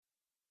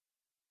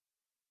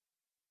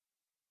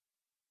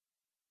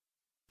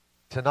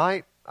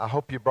Tonight, I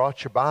hope you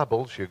brought your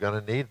Bibles. You're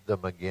going to need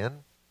them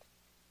again.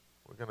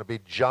 We're going to be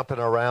jumping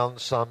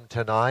around some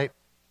tonight.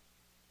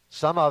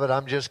 Some of it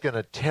I'm just going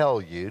to tell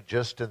you,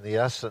 just in the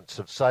essence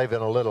of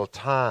saving a little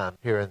time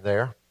here and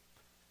there.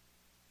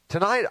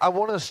 Tonight, I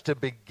want us to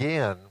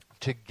begin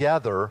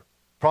together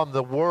from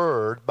the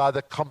Word by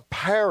the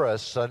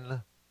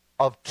comparison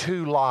of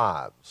two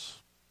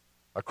lives.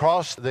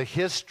 Across the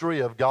history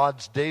of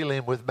God's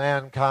dealing with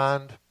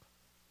mankind,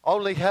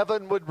 only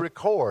heaven would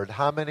record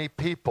how many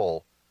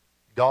people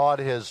God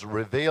has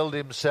revealed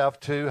himself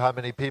to, how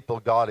many people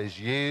God has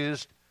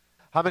used,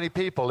 how many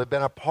people have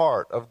been a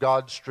part of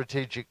God's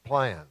strategic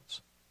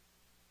plans.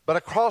 But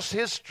across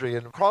history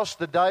and across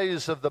the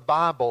days of the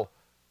Bible,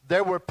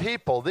 there were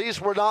people.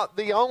 These were not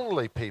the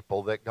only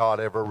people that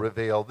God ever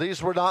revealed.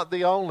 These were not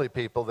the only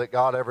people that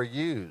God ever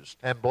used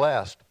and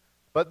blessed.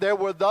 But there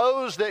were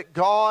those that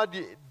God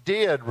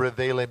did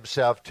reveal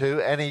himself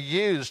to, and he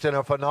used in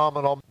a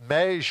phenomenal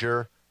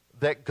measure,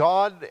 that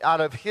God, out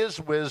of his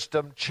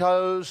wisdom,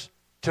 chose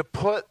to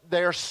put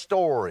their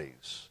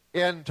stories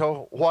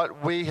into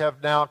what we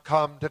have now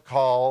come to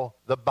call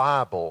the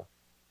Bible,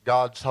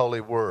 God's holy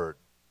word.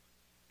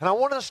 And I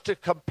want us to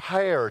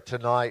compare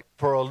tonight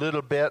for a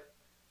little bit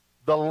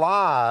the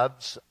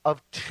lives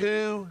of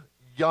two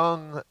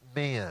young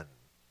men.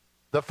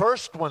 The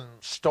first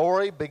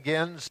story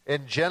begins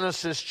in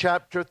Genesis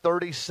chapter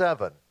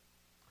 37.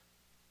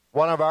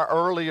 One of our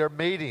earlier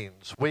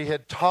meetings, we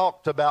had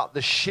talked about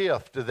the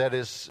shift that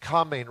is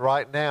coming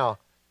right now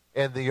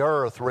in the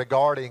earth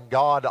regarding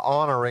God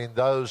honoring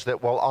those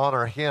that will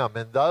honor him,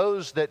 and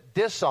those that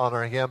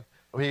dishonor him,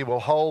 he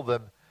will hold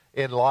them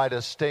in light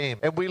esteem.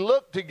 And we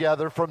looked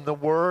together from the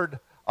Word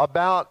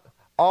about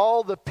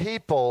all the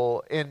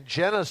people in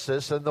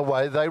Genesis and the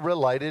way they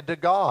related to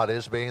God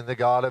as being the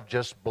God of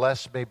just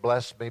bless me,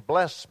 bless me,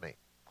 bless me.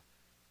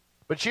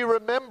 But you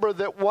remember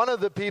that one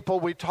of the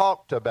people we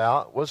talked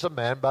about was a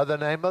man by the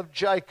name of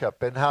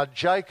Jacob, and how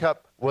Jacob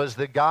was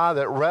the guy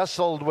that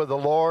wrestled with the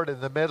Lord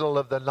in the middle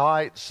of the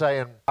night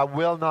saying, I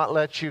will not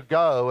let you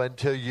go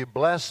until you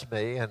bless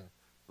me. And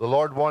the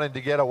Lord wanted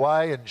to get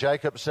away, and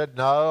Jacob said,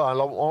 no, I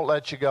won't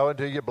let you go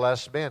until you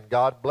bless me. And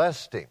God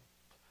blessed him.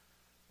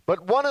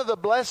 But one of the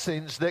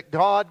blessings that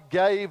God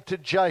gave to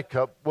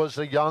Jacob was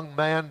a young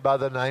man by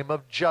the name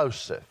of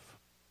Joseph.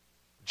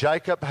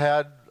 Jacob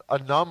had a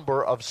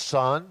number of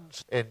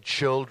sons and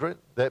children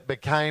that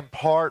became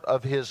part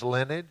of his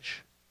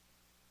lineage.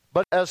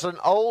 But as an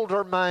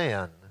older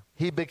man,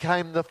 he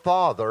became the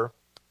father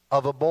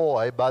of a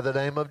boy by the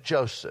name of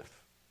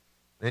Joseph.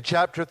 In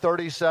chapter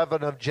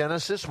 37 of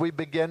Genesis, we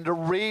begin to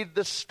read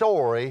the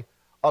story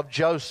of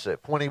Joseph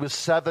when he was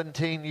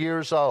 17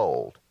 years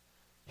old.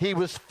 He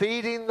was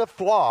feeding the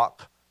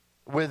flock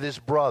with his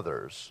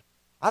brothers.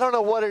 I don't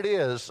know what it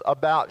is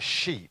about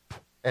sheep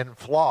and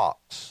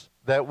flocks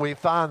that we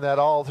find that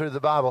all through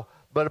the Bible,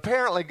 but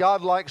apparently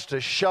God likes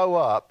to show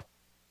up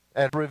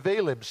and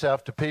reveal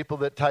himself to people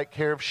that take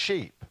care of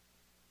sheep.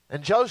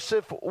 And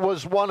Joseph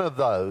was one of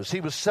those. He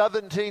was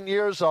 17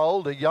 years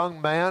old, a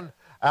young man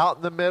out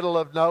in the middle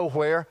of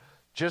nowhere,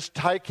 just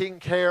taking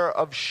care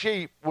of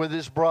sheep with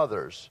his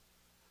brothers.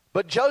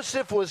 But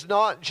Joseph was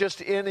not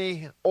just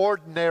any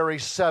ordinary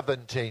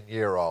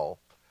 17-year-old.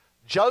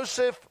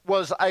 Joseph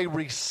was a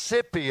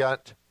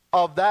recipient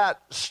of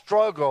that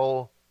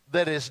struggle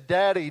that his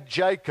daddy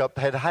Jacob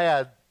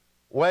had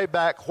way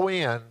back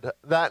when,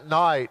 that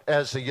night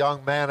as a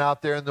young man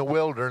out there in the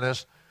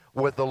wilderness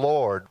with the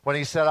Lord, when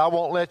he said, I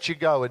won't let you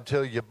go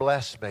until you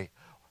bless me.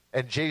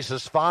 And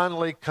Jesus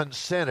finally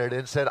consented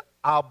and said,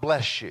 I'll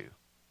bless you.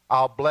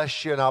 I'll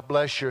bless you and I'll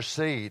bless your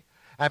seed.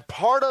 And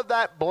part of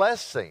that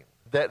blessing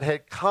that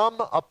had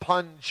come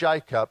upon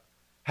Jacob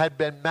had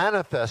been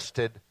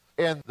manifested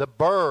in the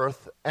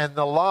birth and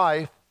the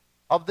life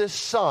of this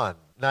son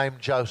named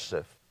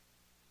Joseph,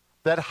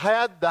 that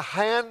had the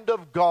hand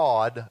of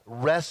God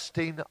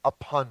resting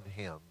upon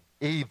him,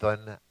 even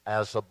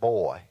as a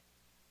boy.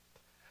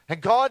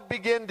 And God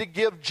began to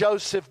give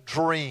Joseph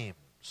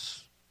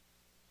dreams.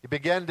 He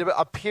began to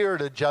appear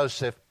to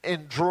Joseph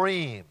in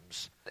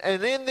dreams.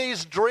 And in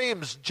these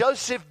dreams,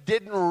 Joseph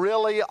didn't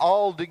really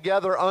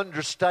altogether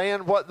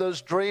understand what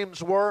those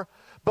dreams were,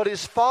 but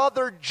his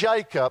father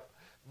Jacob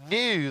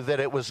knew that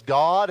it was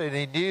God, and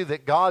he knew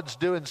that God's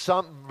doing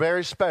something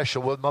very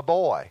special with my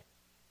boy.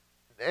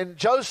 And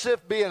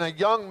Joseph, being a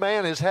young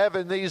man, is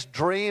having these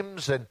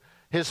dreams, and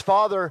his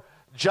father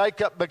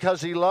Jacob,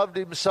 because he loved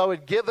him so,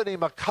 had given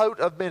him a coat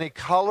of many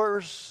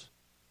colors.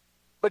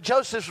 But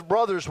Joseph's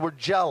brothers were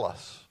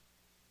jealous.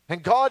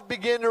 And God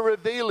began to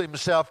reveal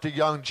himself to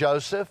young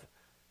Joseph.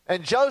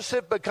 And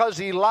Joseph, because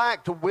he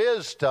lacked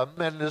wisdom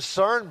and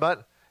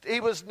discernment,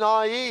 he was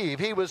naive.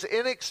 He was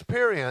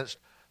inexperienced.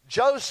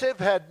 Joseph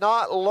had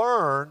not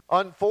learned,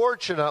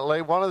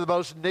 unfortunately, one of the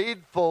most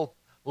needful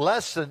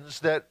lessons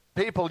that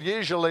people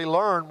usually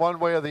learn one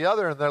way or the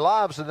other in their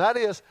lives, and that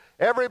is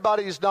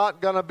everybody's not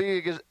going to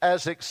be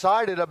as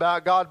excited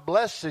about God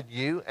blessing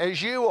you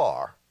as you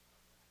are.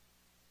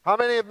 How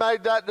many have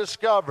made that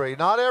discovery?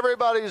 Not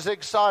everybody's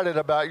excited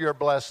about your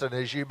blessing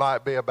as you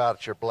might be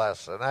about your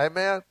blessing.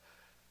 Amen?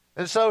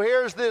 And so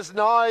here's this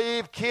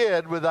naive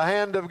kid with the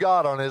hand of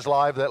God on his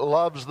life that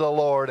loves the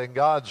Lord, and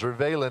God's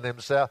revealing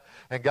himself,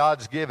 and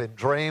God's giving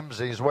dreams.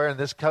 He's wearing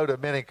this coat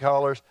of many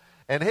colors.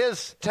 And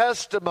his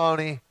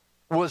testimony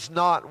was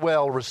not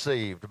well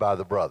received by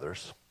the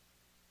brothers.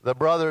 The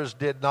brothers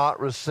did not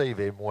receive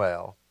him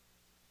well.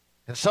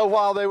 And so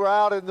while they were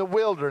out in the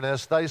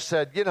wilderness, they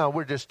said,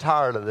 we're just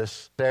tired of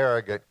this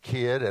arrogant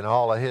kid and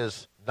all of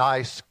his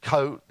nice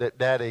coat that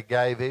Daddy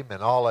gave him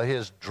and all of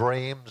his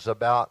dreams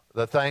about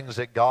the things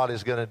that God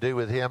is going to do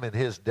with him and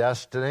his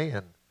destiny.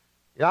 And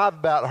I've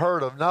about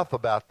heard enough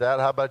about that.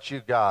 How about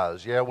you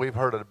guys? Yeah, we've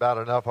heard about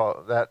enough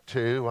of that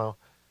too. Well,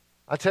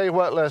 I tell you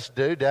what, let's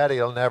do. Daddy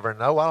will never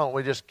know. Why don't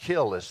we just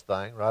kill this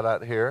thing right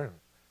out here?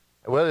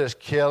 And we'll just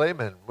kill him,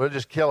 and we'll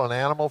just kill an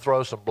animal,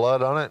 throw some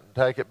blood on it, and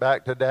take it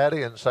back to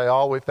Daddy and say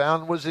all we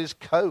found was his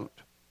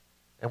coat.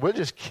 And we'll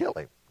just kill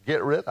him,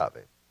 get rid of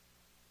him.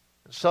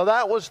 And so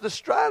that was the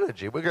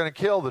strategy. We're going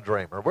to kill the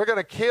dreamer. We're going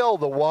to kill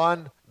the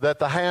one that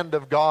the hand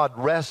of God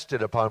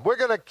rested upon. We're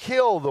going to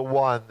kill the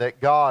one that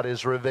God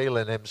is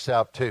revealing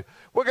himself to.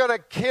 We're going to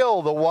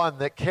kill the one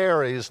that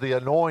carries the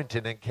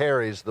anointing and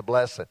carries the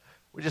blessing.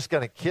 We're just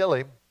going to kill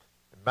him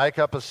and make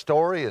up a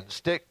story and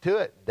stick to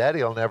it.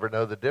 Daddy will never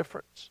know the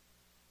difference.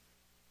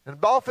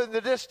 And off in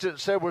the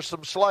distance, there were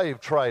some slave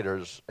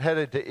traders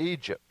headed to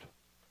Egypt.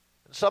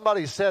 And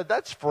somebody said,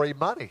 that's free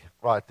money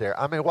right there.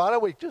 Why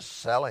don't we just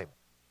sell him?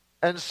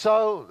 And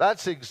so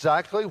that's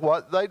exactly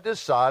what they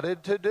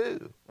decided to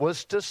do,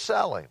 was to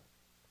sell him.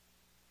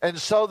 And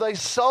so they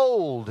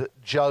sold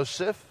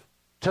Joseph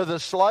to the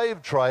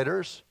slave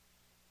traders,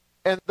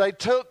 and they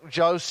took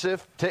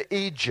Joseph to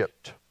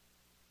Egypt.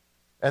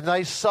 And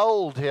they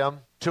sold him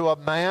to a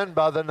man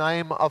by the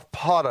name of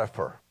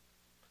Potiphar.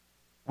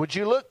 Would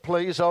you look,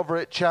 please, over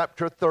at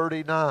chapter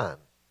 39.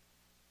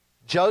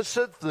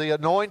 Joseph, the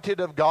anointed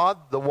of God,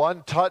 the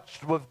one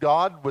touched with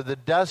God, with the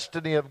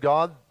destiny of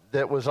God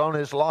that was on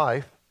his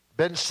life,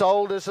 been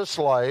sold as a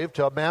slave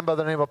to a man by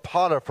the name of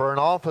Potiphar, an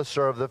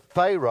officer of the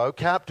Pharaoh,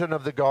 captain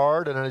of the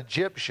guard, and an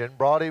Egyptian,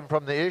 brought him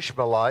from the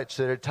Ishmaelites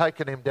that had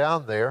taken him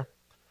down there.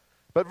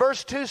 But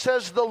verse 2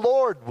 says the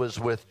Lord was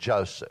with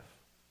Joseph.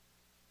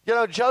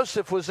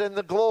 Joseph was in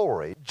the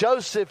glory.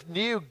 Joseph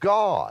knew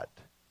God.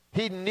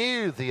 He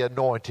knew the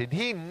anointing.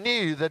 He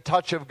knew the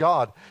touch of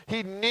God.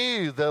 He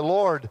knew the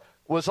Lord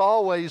was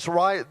always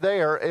right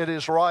there at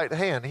his right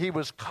hand. He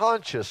was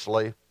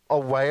consciously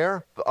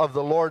aware of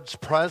the Lord's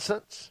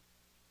presence.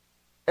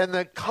 And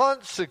the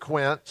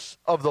consequence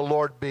of the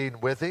Lord being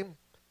with him,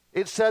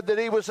 it said that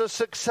he was a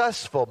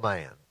successful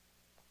man.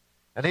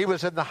 And he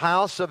was in the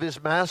house of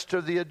his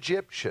master, the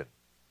Egyptian.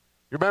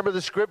 You remember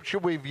the scripture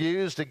we've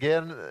used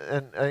again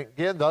and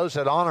again, those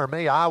that honor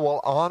me, I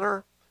will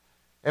honor.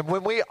 And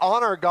when we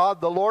honor God,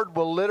 the Lord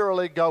will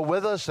literally go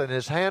with us, and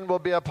his hand will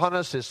be upon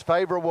us, his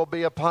favor will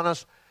be upon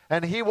us,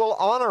 and he will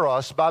honor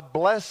us by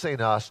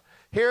blessing us.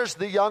 Here's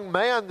the young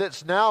man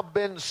that's now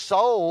been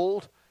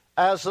sold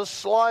as a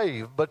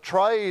slave,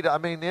 betrayed.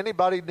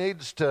 Anybody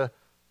needs to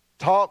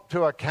talk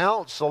to a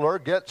counselor,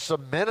 get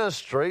some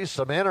ministry,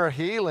 some inner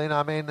healing.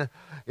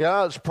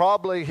 It's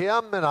probably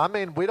him,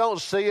 and we don't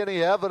see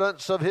any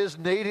evidence of his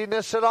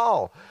neediness at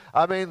all.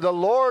 The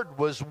Lord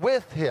was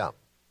with him.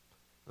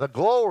 The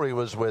glory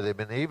was with him,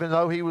 and even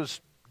though he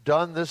was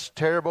done this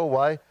terrible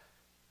way,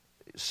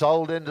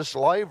 sold into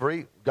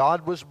slavery,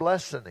 God was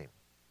blessing him.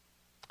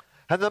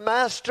 And the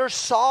master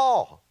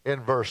saw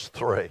in verse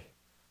 3.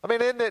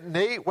 Isn't it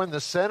neat when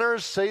the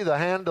sinners see the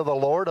hand of the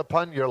Lord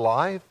upon your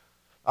life?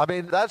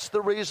 That's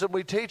the reason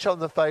we teach on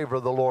the favor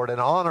of the Lord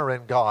and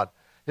honoring God.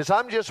 Is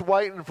I'm just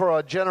waiting for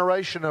a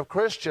generation of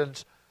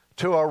Christians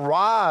to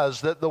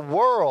arise, that the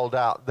world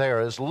out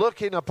there is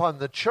looking upon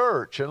the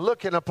church and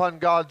looking upon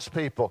God's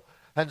people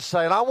and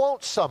saying, I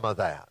want some of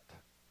that.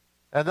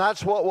 And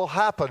that's what will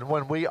happen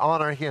when we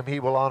honor him. He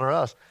will honor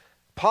us.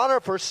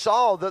 Potiphar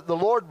saw that the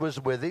Lord was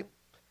with him,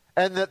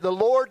 and that the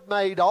Lord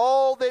made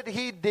all that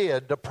he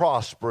did to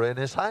prosper in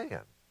his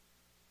hand.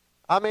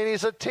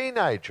 He's a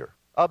teenager,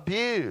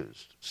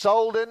 abused,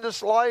 sold into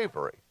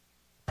slavery,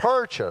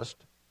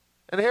 purchased.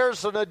 And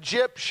here's an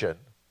Egyptian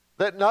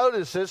that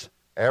notices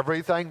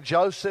everything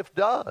Joseph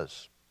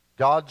does.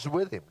 God's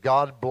with him.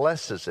 God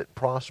blesses it,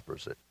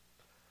 prospers it.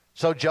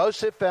 So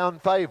Joseph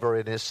found favor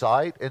in his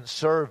sight and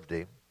served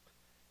him.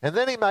 And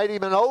then he made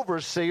him an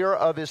overseer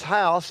of his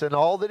house, and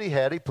all that he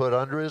had he put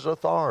under his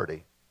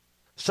authority.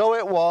 So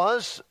it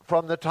was,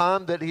 from the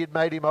time that he had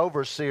made him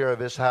overseer of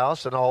his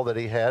house and all that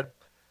he had,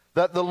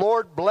 that the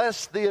Lord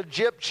blessed the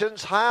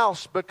Egyptian's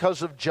house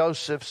because of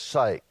Joseph's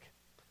sake.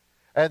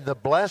 And the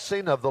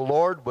blessing of the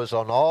Lord was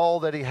on all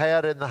that he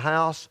had in the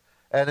house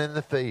and in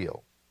the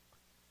field.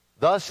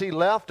 Thus he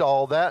left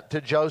all that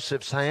to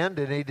Joseph's hand,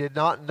 and he did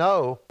not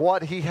know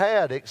what he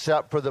had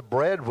except for the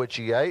bread which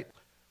he ate.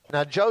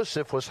 Now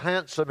Joseph was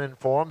handsome in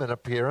form and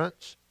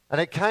appearance.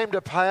 And it came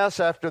to pass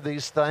after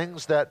these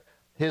things that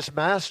his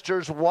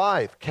master's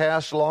wife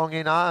cast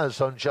longing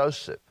eyes on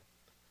Joseph.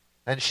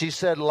 And she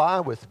said, lie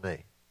with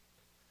me.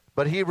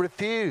 But he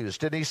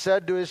refused, and he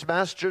said to his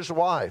master's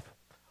wife,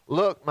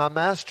 Look, my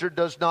master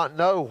does not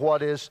know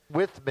what is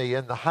with me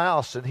in the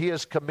house, and he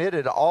has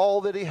committed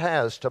all that he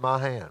has to my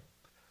hand.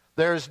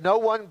 There is no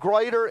one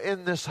greater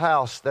in this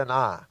house than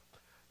I,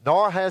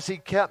 nor has he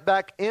kept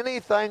back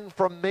anything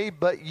from me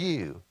but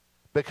you,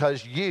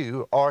 because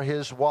you are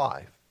his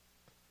wife.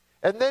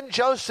 And then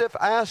Joseph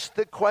asked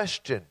the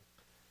question.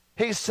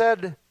 He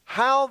said,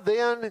 how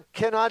then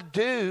can I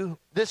do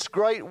this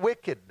great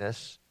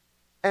wickedness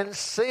and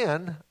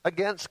sin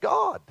against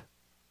God?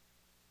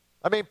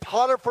 I mean,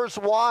 Potiphar's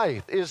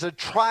wife is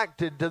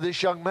attracted to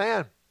this young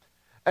man.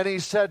 And he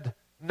said,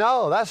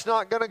 no, that's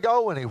not going to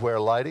go anywhere,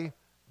 lady,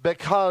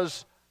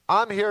 because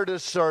I'm here to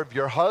serve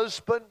your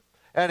husband,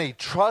 and he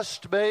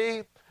trusts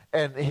me,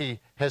 and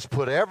he has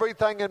put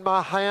everything in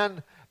my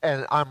hand,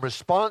 and I'm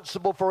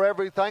responsible for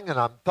everything, and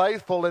I'm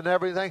faithful in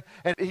everything.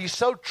 And he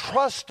so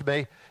trusts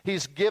me,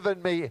 he's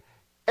given me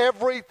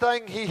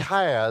everything he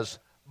has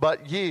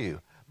but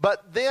you.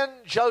 But then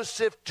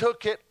Joseph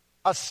took it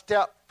a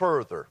step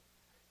further.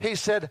 He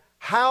said,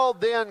 how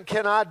then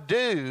can I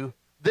do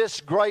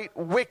this great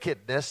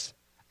wickedness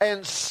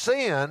and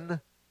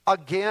sin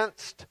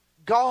against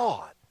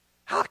God?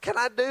 How can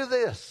I do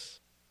this?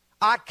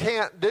 I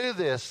can't do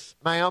this,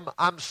 ma'am.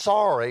 I'm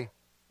sorry,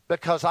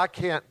 because I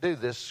can't do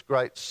this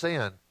great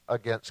sin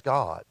against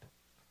God.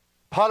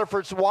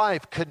 Potiphar's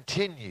wife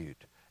continued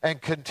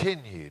and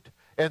continued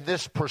in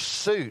this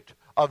pursuit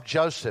of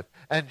Joseph.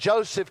 And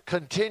Joseph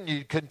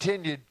continued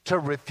to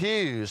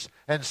refuse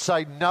and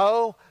say,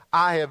 no,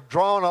 I have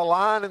drawn a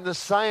line in the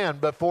sand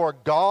before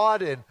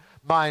God and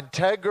my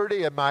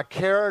integrity and my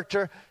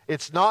character.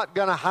 It's not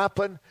going to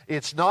happen.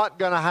 It's not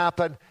going to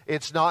happen.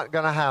 It's not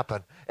going to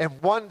happen. And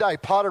one day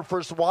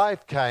Potiphar's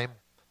wife came,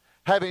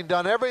 having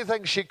done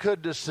everything she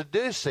could to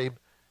seduce him.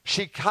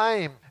 She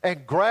came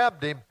and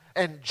grabbed him,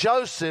 and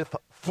Joseph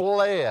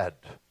fled.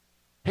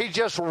 He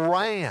just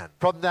ran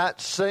from that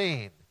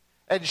scene.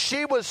 And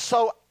she was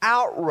so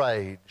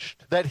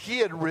outraged that he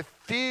had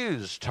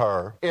refused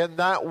her in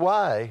that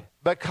way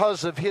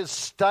because of his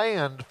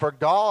stand for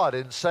God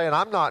and saying,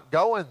 I'm not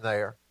going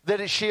there,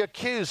 that she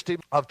accused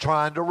him of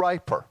trying to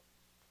rape her.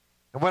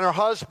 And when her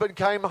husband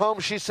came home,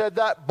 she said,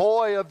 that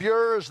boy of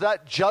yours,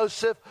 that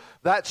Joseph,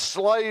 that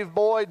slave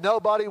boy,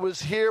 nobody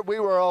was here, we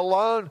were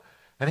alone,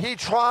 and he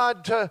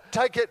tried to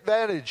take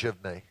advantage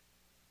of me.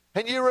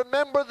 And you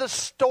remember the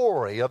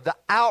story of the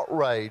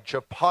outrage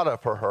of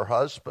Potiphar, her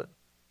husband,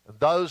 and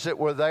those that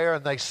were there,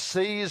 and they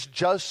seized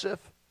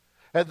Joseph,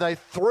 and they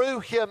threw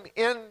him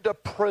into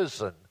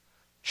prison,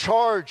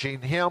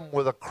 charging him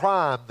with a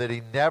crime that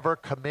he never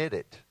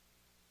committed.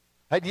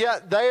 And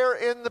yet there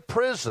in the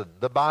prison,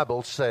 the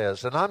Bible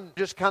says, and I'm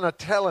just kind of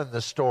telling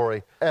the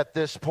story at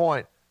this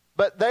point,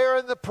 but there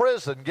in the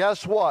prison,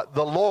 guess what?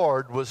 The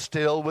Lord was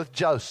still with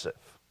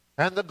Joseph,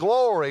 and the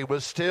glory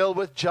was still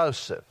with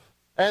Joseph,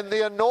 and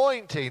the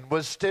anointing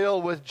was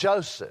still with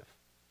Joseph.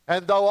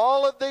 And though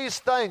all of these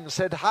things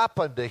had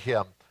happened to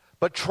him,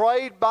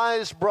 betrayed by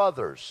his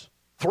brothers,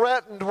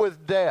 threatened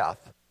with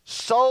death,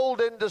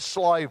 sold into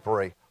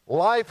slavery,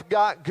 life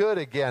got good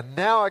again,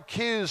 now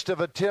accused of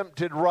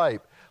attempted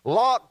rape,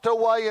 locked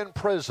away in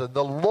prison,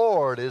 the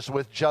Lord is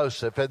with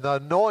Joseph, and the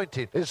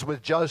anointing is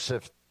with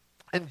Joseph.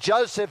 And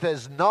Joseph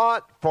has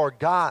not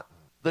forgotten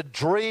the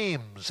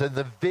dreams and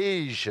the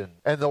vision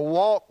and the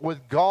walk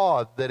with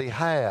God that he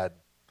had.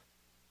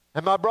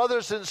 And my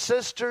brothers and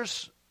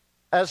sisters,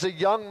 as a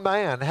young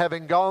man,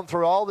 having gone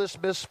through all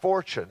this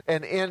misfortune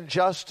and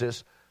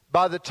injustice,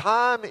 by the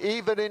time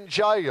even in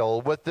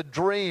jail with the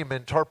dream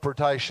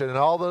interpretation and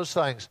all those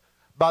things,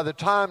 by the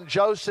time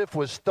Joseph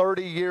was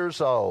 30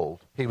 years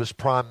old, he was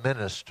prime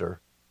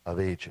minister of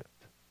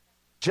Egypt.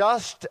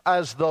 Just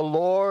as the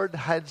Lord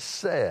had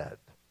said,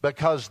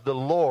 because the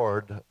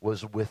Lord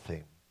was with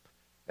him.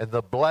 And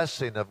the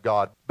blessing of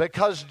God.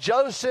 Because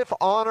Joseph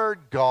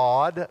honored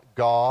God,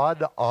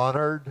 God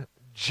honored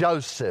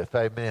Joseph.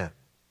 Amen.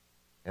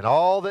 And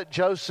all that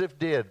Joseph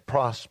did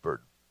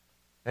prospered.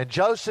 And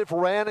Joseph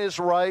ran his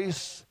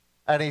race,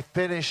 and he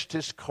finished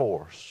his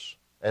course,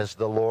 as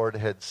the Lord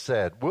had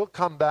said. We'll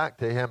come back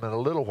to him in a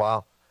little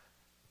while.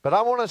 But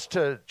I want us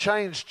to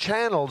change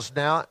channels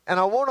now, and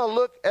I want to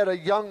look at a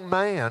young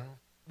man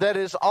that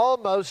is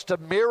almost a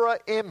mirror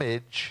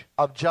image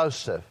of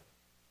Joseph.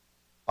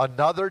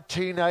 Another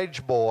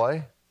teenage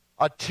boy,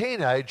 a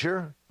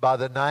teenager by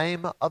the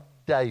name of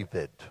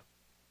David.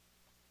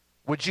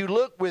 Would you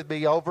look with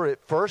me over at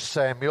 1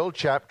 Samuel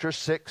chapter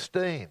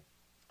 16?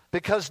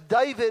 Because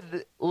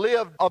David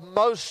lived a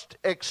most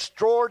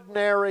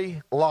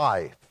extraordinary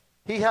life.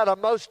 He had a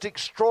most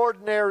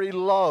extraordinary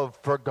love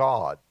for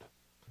God.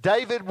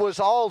 David was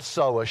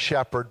also a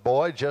shepherd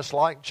boy, just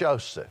like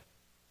Joseph.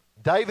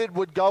 David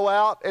would go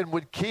out and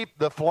would keep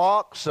the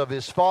flocks of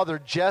his father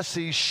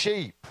Jesse's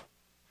sheep.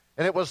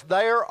 And it was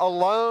there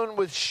alone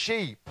with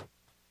sheep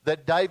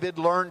that David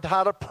learned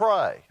how to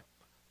pray,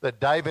 that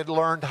David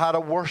learned how to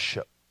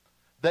worship,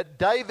 that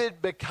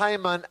David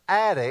became an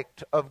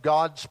addict of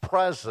God's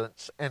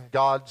presence and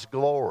God's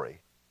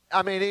glory.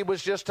 I mean, he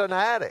was just an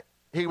addict.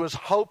 He was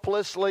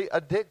hopelessly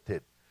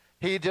addicted.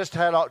 He just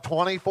had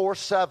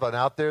 24/7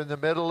 out there in the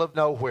middle of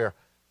nowhere,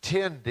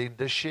 tending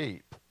to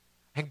sheep.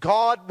 And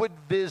God would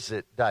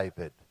visit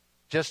David,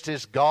 just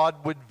as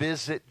God would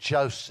visit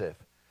Joseph.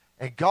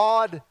 And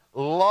God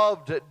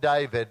loved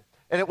David.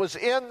 And it was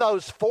in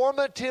those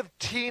formative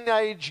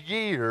teenage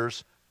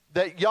years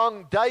that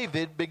young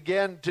David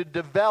began to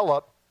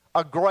develop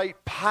a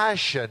great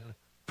passion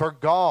for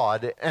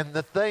God and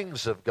the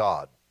things of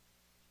God.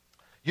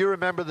 You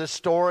remember the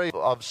story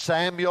of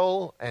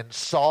Samuel and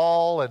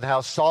Saul and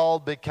how Saul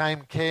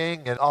became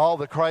king and all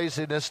the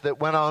craziness that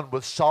went on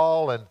with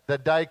Saul, and the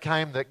day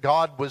came that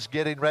God was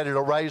getting ready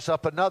to raise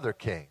up another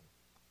king.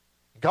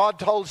 God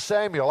told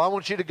Samuel, I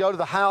want you to go to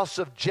the house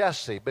of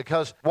Jesse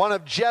because one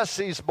of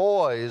Jesse's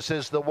boys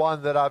is the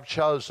one that I've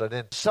chosen.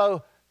 And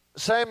so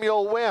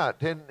Samuel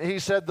went and he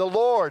said, the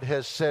Lord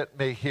has sent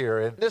me here.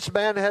 And this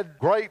man had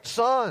great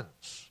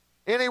sons,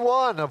 any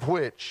one of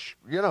which,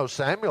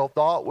 Samuel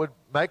thought would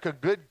make a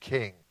good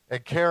king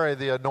and carry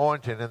the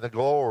anointing and the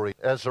glory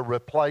as a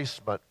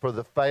replacement for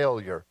the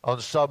failure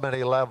on so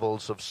many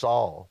levels of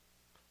Saul.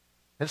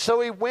 And so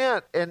he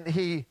went and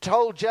he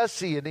told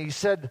Jesse and he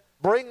said,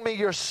 bring me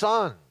your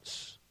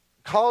sons,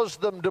 cause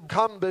them to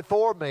come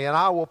before me and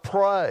I will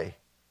pray.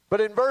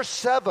 But in verse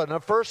 7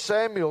 of 1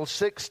 Samuel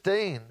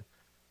 16,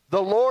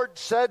 the Lord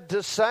said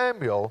to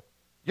Samuel,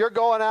 you're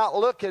going out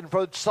looking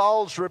for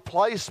Saul's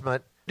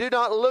replacement. Do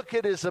not look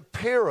at his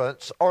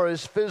appearance or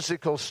his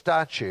physical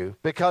stature,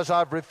 because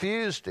I've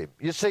refused him.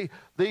 You see,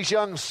 these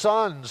young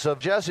sons of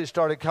Jesse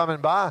started coming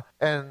by,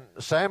 and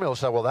Samuel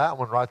said, well, that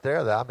one right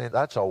there,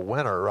 that's a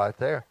winner right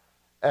there.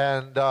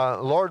 And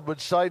Lord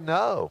would say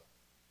no.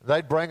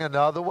 They'd bring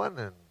another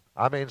one,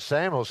 and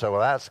Samuel said,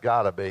 well, that's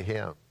got to be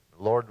him.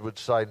 The Lord would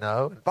say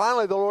no. And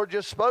finally, the Lord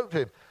just spoke to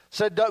him,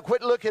 said, don't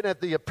quit looking at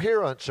the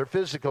appearance or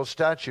physical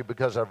stature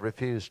because I've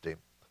refused him.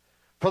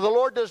 For the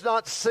Lord does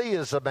not see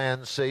as a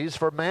man sees,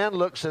 for man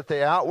looks at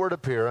the outward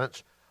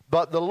appearance,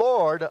 but the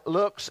Lord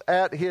looks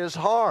at his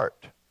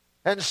heart.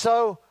 And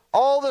so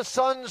all the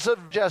sons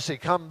of Jesse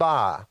come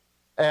by,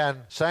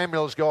 and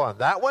Samuel's going,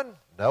 that one?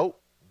 Nope.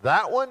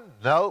 That one?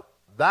 Nope.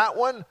 That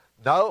one?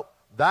 Nope.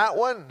 That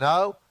one?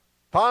 No.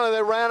 Finally,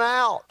 they ran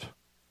out.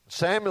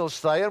 Samuel's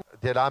saying,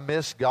 did I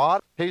miss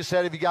God? He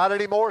said, have you got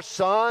any more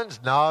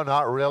sons? No,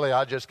 not really.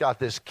 I just got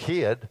this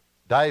kid.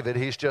 David,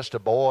 he's just a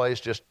boy. He's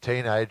just a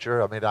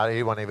teenager.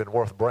 He wasn't even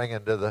worth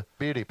bringing to the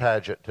beauty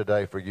pageant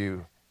today for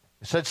you.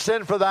 He said,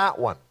 send for that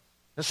one.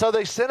 And so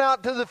they sent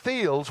out to the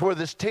fields where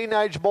this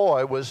teenage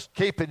boy was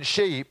keeping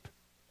sheep,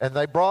 and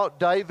they brought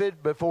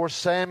David before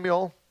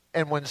Samuel.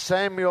 And when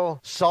Samuel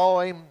saw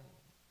him,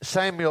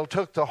 Samuel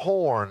took the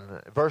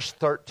horn, verse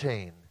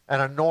 13,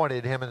 and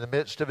anointed him in the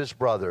midst of his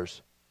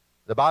brothers.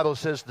 The Bible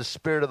says the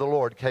Spirit of the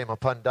Lord came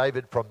upon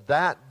David from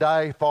that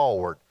day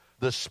forward.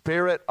 The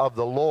Spirit of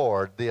the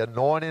Lord, the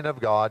anointing of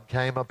God,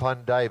 came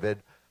upon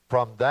David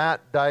from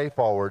that day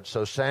forward.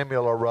 So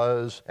Samuel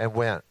arose and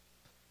went.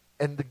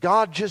 And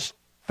God just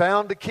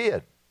found a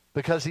kid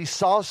because he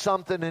saw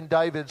something in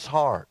David's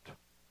heart.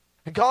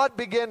 And God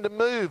began to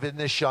move in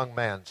this young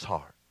man's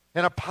heart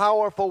in a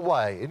powerful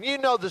way. And you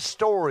know the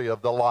story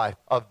of the life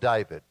of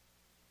David.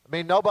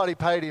 Nobody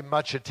paid him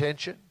much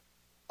attention.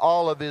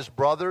 All of his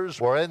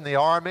brothers were in the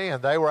army,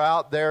 and they were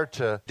out there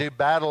to do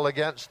battle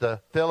against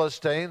the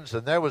Philistines.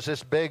 And there was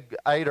this big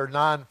 8 or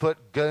 9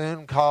 foot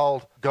goon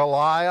called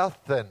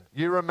Goliath. And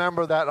you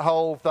remember that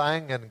whole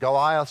thing. And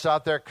Goliath's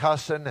out there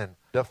cussing and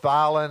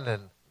defiling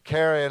and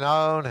carrying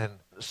on and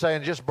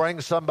saying, just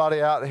bring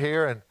somebody out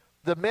here. And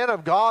the men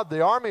of God,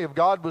 the army of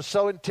God, was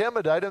so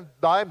intimidated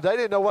by him, they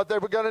didn't know what they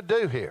were going to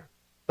do here.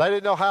 They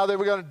didn't know how they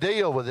were going to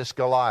deal with this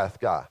Goliath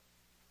guy.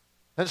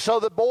 And so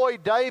the boy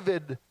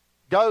David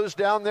goes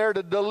down there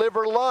to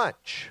deliver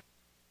lunch.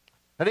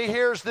 And he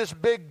hears this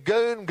big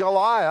goon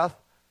Goliath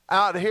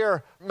out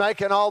here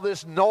making all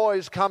this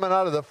noise coming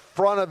out of the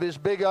front of his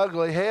big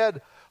ugly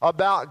head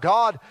about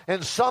God.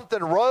 And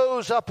something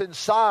rose up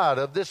inside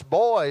of this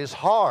boy's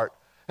heart.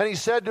 And he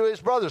said to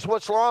his brothers,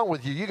 what's wrong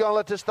with you? You going to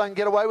let this thing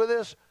get away with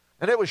this?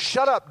 And it was,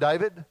 shut up,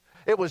 David.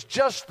 It was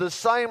just the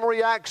same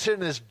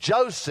reaction as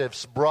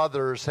Joseph's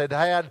brothers had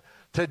had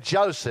to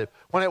Joseph.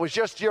 When it was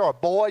just, you're a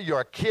boy, you're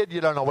a kid, you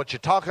don't know what you're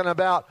talking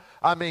about.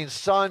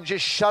 Son,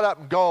 just shut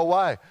up and go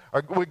away,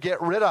 or we'll get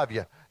rid of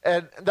you.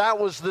 And that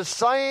was the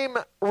same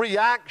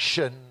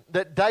reaction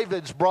that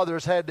David's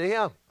brothers had to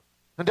him.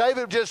 And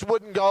David just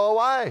wouldn't go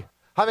away.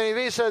 If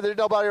he said there's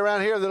nobody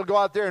around here that'll go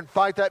out there and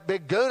fight that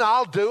big goon,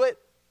 I'll do it.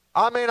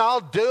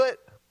 I'll do it.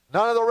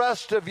 None of the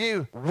rest of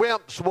you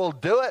wimps will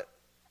do it.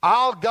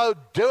 I'll go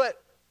do it.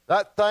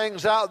 That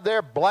thing's out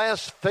there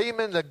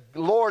blaspheming the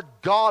Lord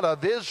God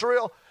of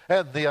Israel,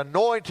 and the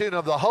anointing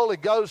of the Holy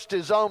Ghost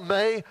is on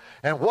me,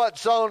 and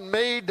what's on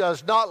me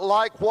does not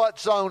like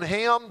what's on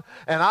him,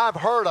 and I've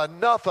heard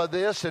enough of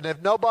this, and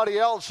if nobody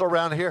else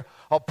around here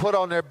will put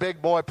on their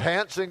big boy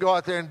pants and go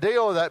out there and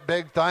deal with that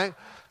big thing,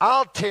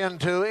 I'll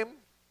tend to him.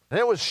 And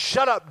it was,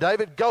 shut up,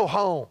 David, go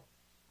home.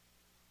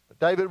 But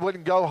David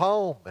wouldn't go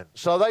home, and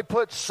so they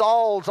put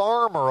Saul's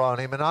armor on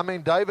him,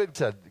 and David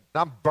said,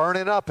 I'm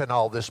burning up in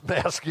all this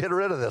mess. Get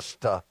rid of this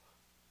stuff.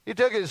 He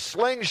took his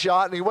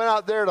slingshot and he went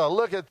out there to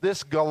look at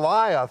this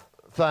Goliath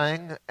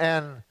thing,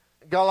 and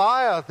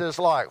Goliath is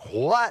like,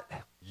 what?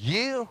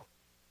 You?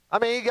 I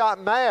mean, he got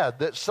mad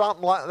that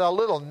something like a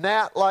little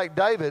gnat like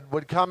David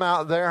would come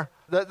out there,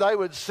 that they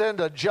would send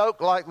a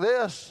joke like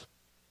this.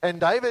 And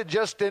David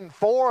just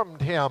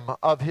informed him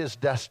of his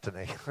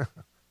destiny.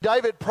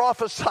 David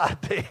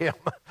prophesied to him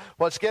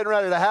what's getting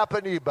ready to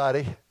happen to you,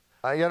 buddy.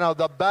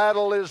 The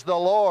battle is the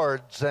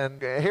Lord's,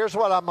 and here's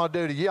what I'm going to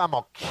do to you. I'm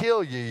going to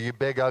kill you, you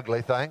big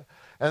ugly thing,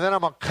 and then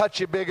I'm going to cut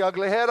your big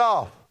ugly head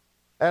off.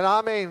 And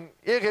I mean,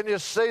 you can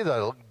just see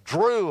the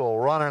drool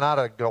running out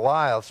of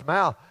Goliath's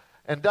mouth.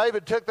 And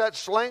David took that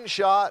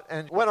slingshot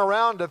and went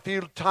around a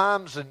few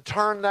times and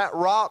turned that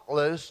rock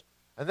loose.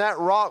 And that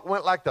rock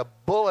went like the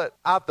bullet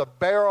out the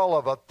barrel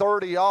of a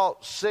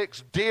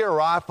 .30-06 deer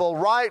rifle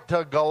right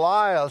to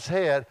Goliath's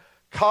head,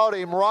 caught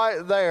him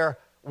right there,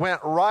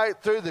 went right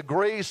through the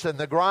grease and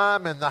the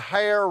grime and the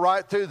hair,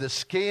 right through the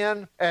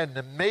skin and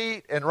the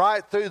meat, and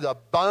right through the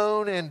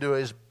bone into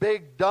his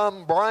big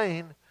dumb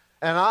brain.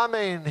 And I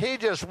mean, he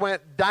just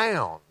went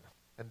down.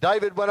 And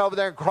David went over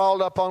there and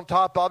crawled up on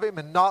top of him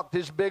and knocked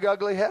his big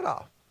ugly head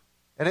off.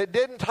 And it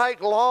didn't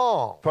take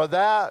long for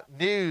that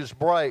news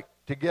break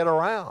to get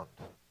around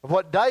of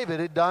what David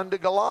had done to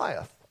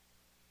Goliath.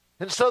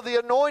 And so the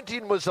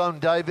anointing was on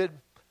David,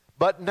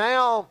 but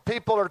now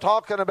people are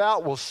talking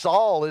about, well,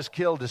 Saul has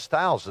killed his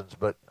thousands,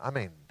 but I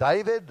mean,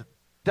 David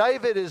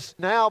is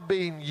now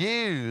being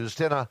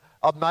used in an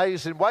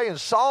amazing way, and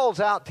Saul's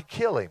out to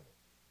kill him.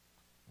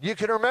 You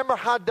can remember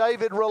how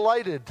David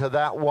related to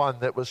that one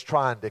that was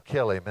trying to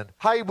kill him, and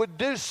how he would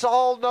do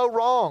Saul no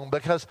wrong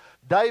because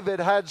David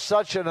had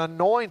such an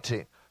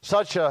anointing,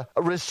 such a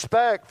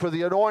respect for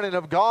the anointing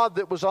of God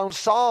that was on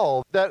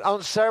Saul, that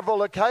on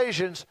several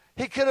occasions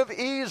he could have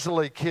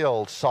easily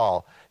killed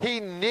Saul. He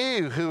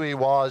knew who he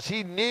was.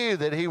 He knew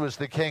that he was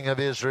the king of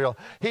Israel.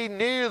 He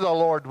knew the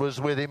Lord was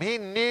with him. He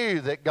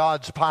knew that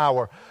God's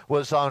power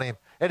was on him.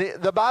 And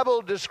the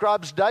Bible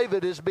describes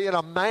David as being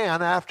a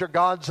man after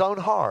God's own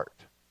heart.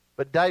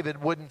 But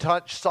David wouldn't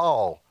touch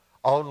Saul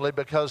only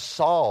because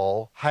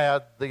Saul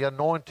had the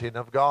anointing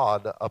of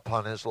God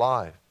upon his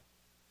life.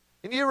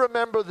 And you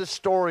remember the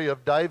story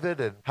of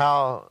David and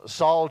how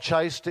Saul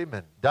chased him,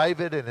 and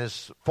David and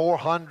his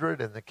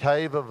 400 in the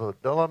cave of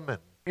Adullam. And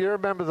you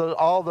remember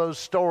all those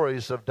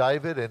stories of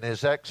David and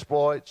his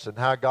exploits and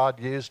how God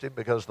used him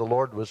because the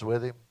Lord was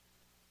with him.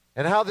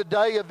 And how the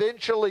day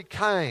eventually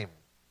came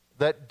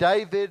that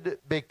David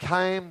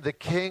became the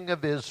king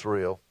of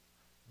Israel,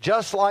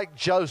 just like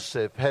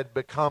Joseph had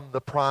become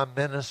the prime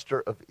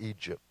minister of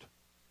Egypt.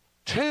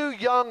 Two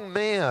young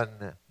men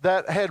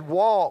that had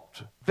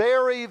walked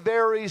very,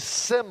 very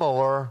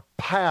similar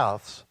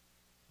paths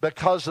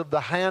because of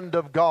the hand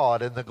of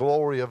God and the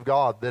glory of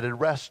God that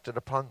had rested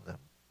upon them.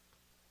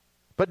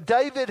 But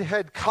David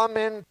had come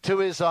into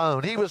his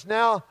own. He was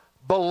now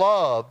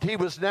beloved. He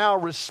was now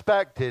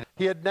respected.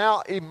 He had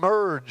now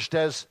emerged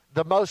as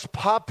the most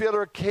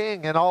popular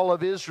king in all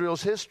of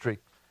Israel's history.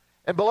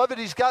 And beloved,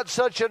 he's got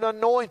such an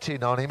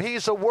anointing on him.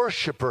 He's a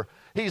worshiper.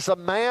 He's a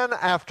man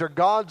after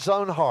God's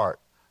own heart.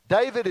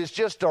 David is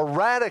just a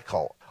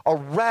radical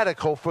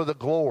for the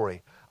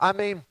glory. I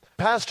mean,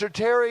 Pastor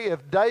Terry,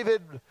 if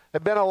David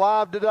had been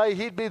alive today,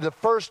 he'd be the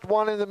first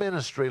one in the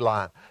ministry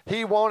line.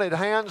 He wanted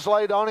hands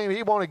laid on him.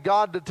 He wanted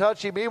God to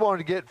touch him. He wanted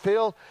to get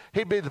filled.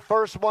 He'd be the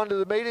first one to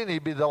the meeting.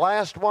 He'd be the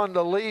last one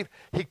to leave.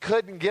 He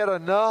couldn't get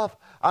enough.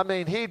 I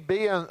mean, he'd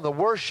be in the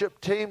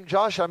worship team,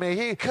 Josh. I mean,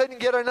 he couldn't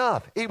get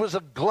enough. He was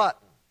a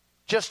glutton,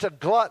 just a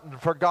glutton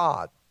for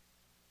God.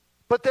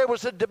 But there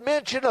was a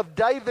dimension of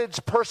David's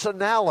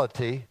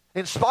personality,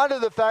 in spite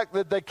of the fact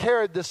that they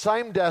carried the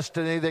same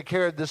destiny, they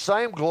carried the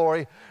same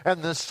glory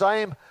and the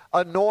same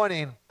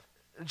anointing.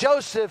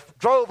 Joseph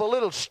drove a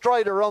little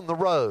straighter on the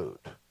road,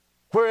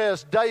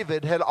 whereas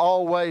David had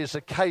always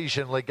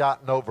occasionally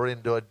gotten over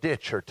into a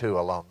ditch or two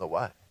along the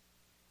way.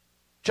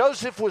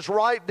 Joseph was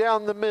right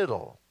down the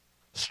middle,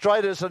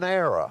 straight as an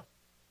arrow,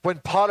 when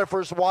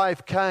Potiphar's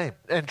wife came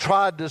and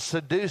tried to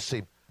seduce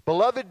him.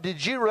 Beloved,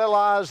 did you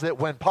realize that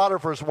when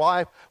Potiphar's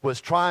wife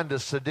was trying to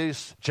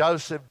seduce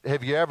Joseph,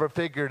 have you ever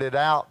figured it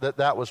out that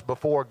that was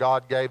before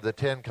God gave the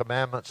 10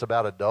 Commandments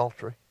about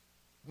adultery?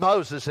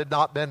 Moses had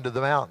not been to the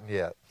mountain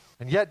yet.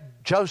 And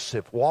yet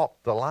Joseph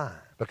walked the line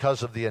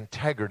because of the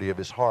integrity of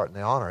his heart and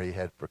the honor he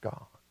had for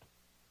God.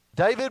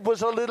 David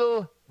was a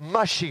little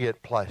mushy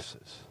at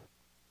places.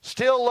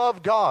 Still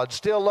loved God,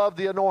 still loved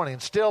the anointing,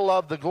 still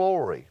loved the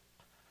glory.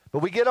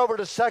 But we get over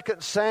to 2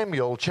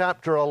 Samuel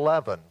chapter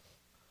 11.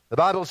 The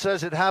Bible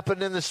says it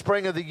happened in the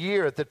spring of the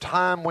year at the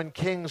time when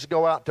kings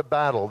go out to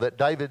battle that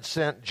David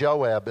sent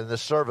Joab and the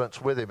servants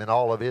with him and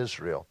all of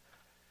Israel.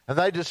 And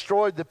they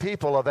destroyed the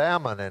people of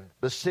Ammon and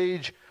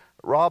besieged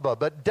Rabbah.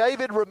 But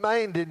David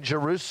remained in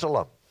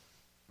Jerusalem.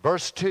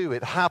 Verse 2,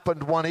 it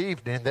happened one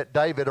evening that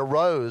David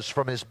arose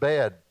from his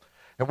bed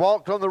and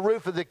walked on the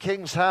roof of the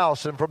king's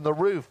house. And from the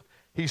roof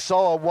he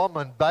saw a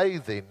woman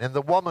bathing, and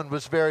the woman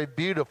was very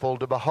beautiful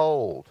to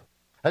behold.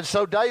 And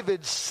so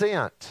David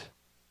sent.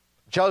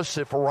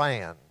 Joseph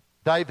ran.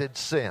 David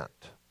sent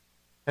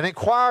and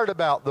inquired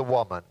about the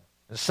woman.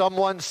 And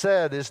someone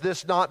said, is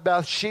this not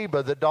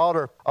Bathsheba, the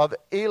daughter of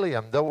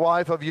Eliam, the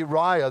wife of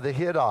Uriah the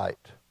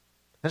Hittite?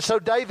 And so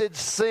David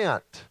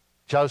sent,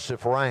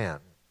 Joseph ran,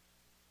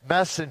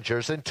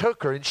 messengers and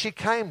took her, and she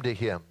came to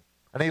him,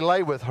 and he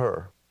lay with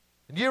her.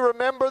 And you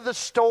remember the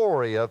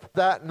story of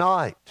that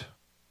night.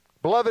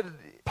 Beloved,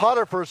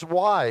 Potiphar's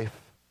wife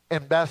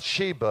and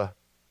Bathsheba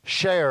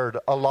shared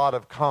a lot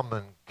of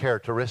common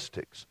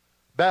characteristics.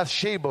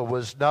 Bathsheba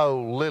was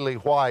no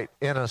lily-white,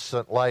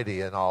 innocent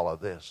lady in all of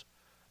this.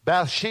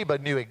 Bathsheba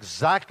knew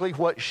exactly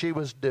what she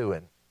was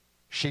doing.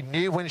 She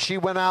knew when she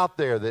went out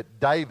there that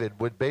David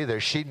would be there.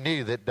 She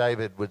knew that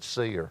David would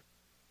see her.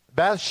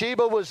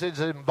 Bathsheba was as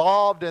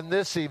involved in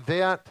this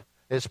event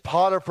as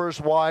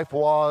Potiphar's wife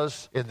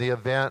was in the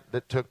event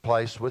that took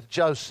place with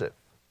Joseph.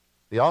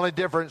 The only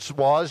difference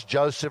was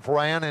Joseph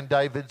ran and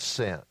David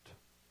sent.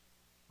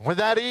 When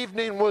that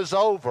evening was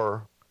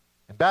over,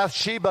 and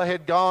Bathsheba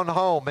had gone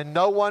home, and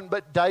no one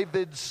but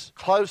David's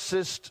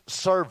closest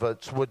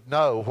servants would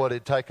know what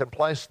had taken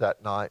place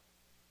that night,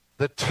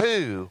 the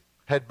two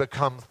had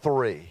become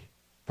three,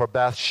 for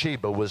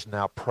Bathsheba was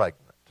now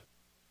pregnant.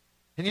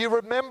 And you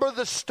remember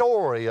the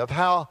story of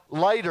how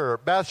later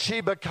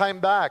Bathsheba came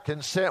back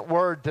and sent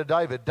word to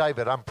David,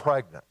 David, I'm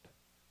pregnant.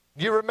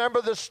 You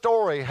remember the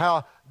story,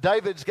 how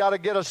David's got to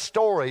get a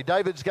story.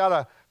 David's got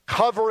to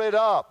cover it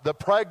up, the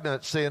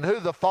pregnancy and who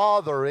the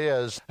father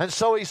is. And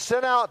so he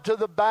sent out to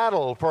the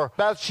battle for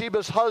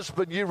Bathsheba's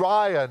husband,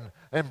 Uriah,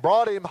 and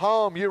brought him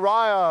home.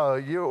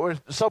 Uriah, we're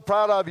so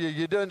proud of you.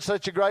 You're doing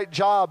such a great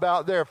job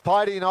out there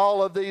fighting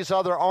all of these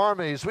other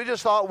armies. We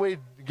just thought we'd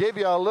give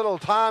you a little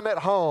time at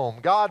home.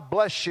 God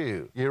bless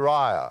you,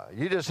 Uriah.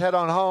 You just head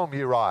on home,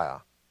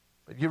 Uriah.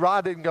 But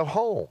Uriah didn't go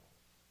home.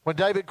 When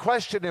David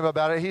questioned him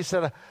about it, he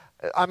said,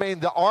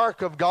 the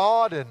ark of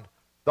God and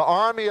the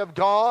army of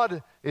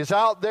God is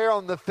out there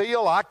on the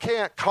field. I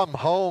can't come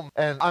home,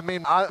 and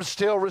I'm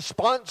still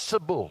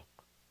responsible.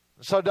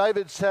 So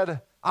David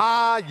said,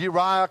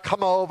 Uriah,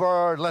 come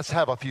over and let's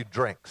have a few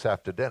drinks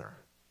after dinner.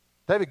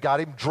 David got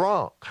him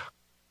drunk,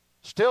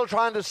 still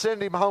trying to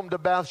send him home to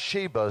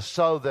Bathsheba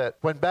so that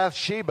when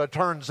Bathsheba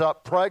turns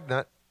up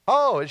pregnant,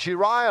 it's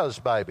Uriah's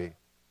baby.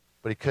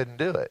 But he couldn't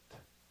do it.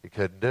 He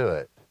couldn't do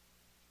it.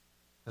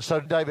 And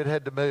so David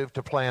had to move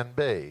to plan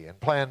B. And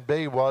plan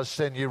B was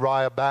send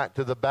Uriah back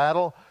to the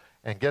battle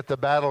and get the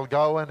battle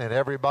going and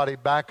everybody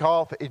back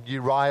off, and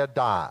Uriah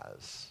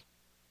dies.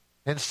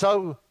 And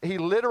so he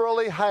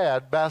literally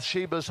had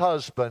Bathsheba's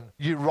husband,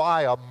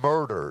 Uriah,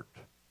 murdered.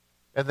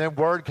 And then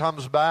word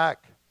comes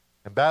back,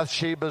 and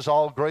Bathsheba's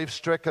all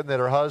grief-stricken that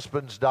her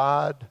husband's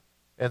died.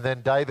 And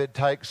then David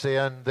takes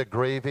in the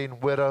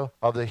grieving widow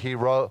of the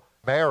hero,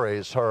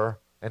 marries her,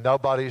 and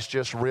nobody's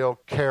just real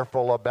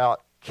careful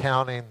about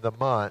counting the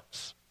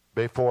months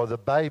before the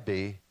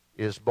baby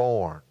is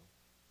born.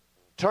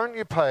 Turn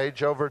your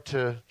page over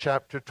to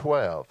chapter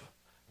 12.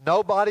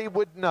 Nobody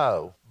would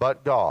know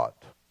but God.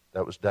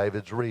 That was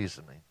David's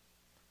reasoning.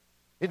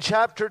 In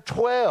chapter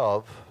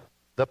 12,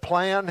 the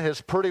plan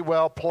has pretty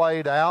well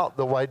played out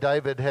the way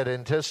David had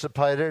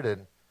anticipated,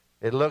 and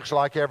it looks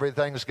like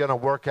everything's going to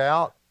work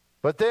out.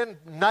 But then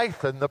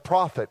Nathan, the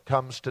prophet,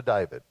 comes to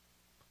David.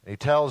 He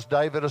tells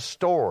David a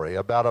story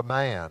about a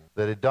man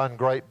that had done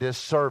great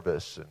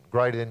disservice and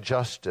great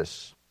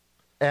injustice.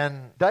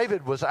 And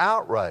David was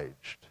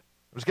outraged.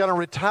 He was going to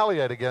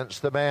retaliate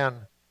against the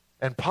man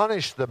and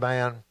punish the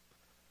man.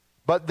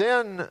 But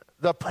then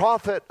the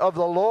prophet of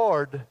the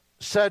Lord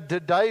said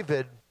to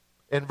David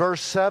in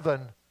verse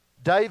 7,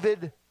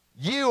 David,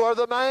 you are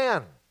the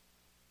man.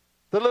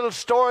 The little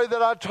story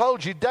that I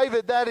told you,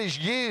 David, that is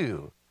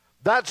you.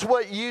 That's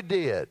what you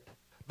did.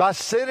 By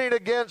sinning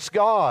against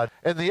God,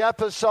 and the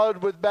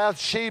episode with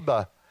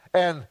Bathsheba,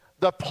 and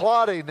the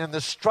plotting and the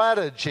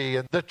strategy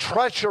and the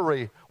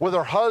treachery with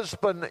her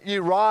husband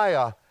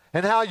Uriah,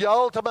 and how you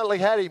ultimately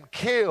had him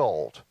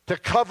killed to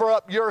cover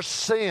up your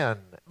sin.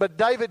 But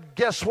David,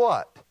 guess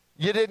what?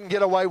 You didn't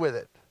get away with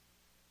it.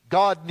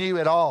 God knew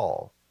it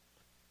all.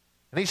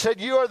 And he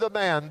said, you are the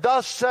man.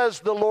 Thus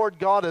says the Lord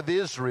God of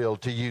Israel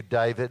to you,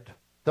 David,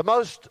 the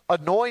most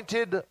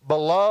anointed,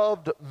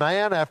 beloved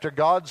man after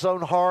God's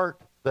own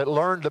heart, that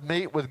learned to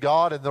meet with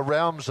God in the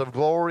realms of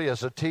glory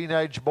as a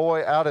teenage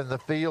boy out in the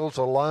fields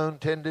alone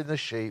tending the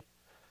sheep.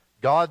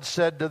 God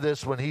said to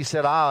this when he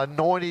said, I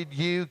anointed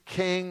you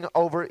king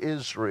over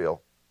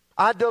Israel.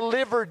 I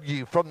delivered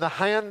you from the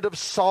hand of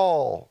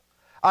Saul.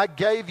 I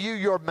gave you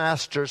your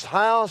master's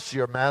house,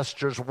 your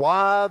master's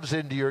wives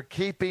into your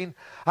keeping.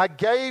 I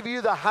gave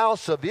you the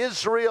house of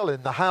Israel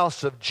and the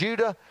house of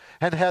Judah.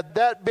 And had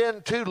that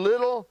been too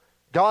little,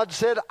 God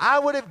said, I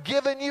would have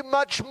given you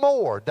much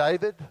more,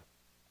 David.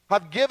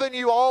 I've given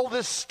you all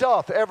this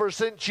stuff ever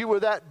since you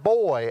were that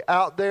boy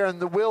out there in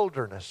the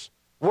wilderness,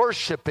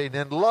 worshiping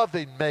and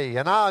loving me.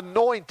 And I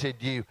anointed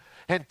you.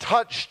 and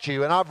touched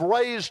you, and I've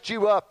raised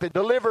you up and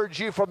delivered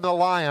you from the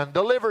lion,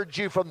 delivered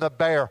you from the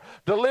bear,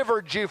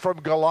 delivered you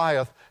from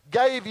Goliath,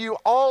 gave you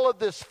all of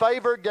this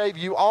favor, gave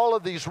you all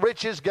of these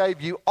riches,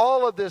 gave you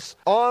all of this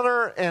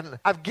honor, and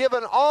I've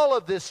given all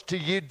of this to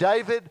you,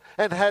 David,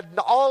 and had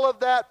all of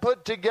that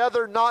put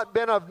together not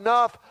been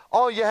enough,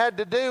 all you had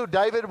to do,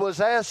 David,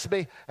 was ask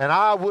me, and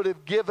I would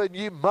have given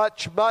you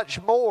much,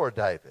 much more,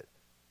 David.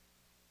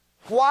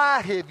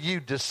 Why have you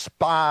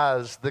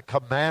despised the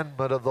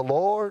commandment of the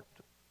Lord?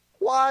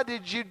 Why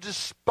did you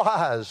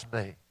despise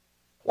me?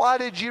 Why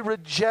did you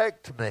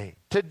reject me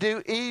to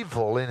do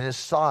evil in his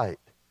sight?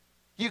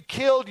 You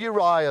killed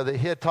Uriah the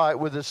Hittite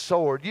with a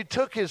sword. You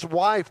took his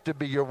wife to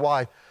be your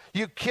wife.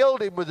 You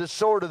killed him with the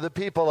sword of the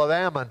people of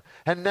Ammon.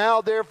 And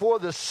now, therefore,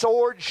 the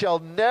sword shall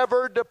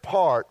never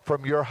depart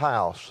from your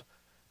house,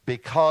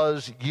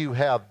 because you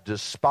have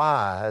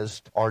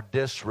despised or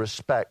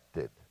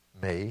disrespected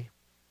me,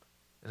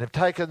 and have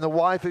taken the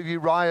wife of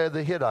Uriah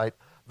the Hittite.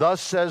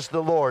 Thus says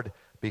the Lord,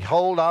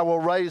 behold, I will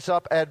raise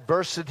up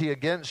adversity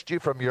against you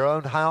from your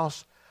own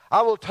house.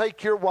 I will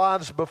take your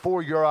wives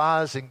before your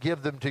eyes and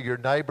give them to your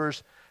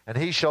neighbors, and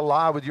he shall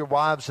lie with your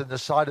wives in the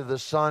sight of the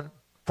sun.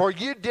 For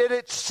you did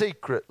it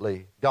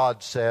secretly,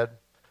 God said,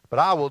 but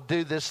I will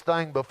do this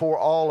thing before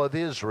all of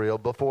Israel,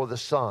 before the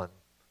sun.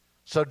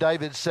 So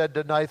David said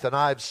to Nathan,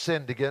 I have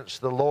sinned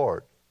against the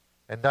Lord.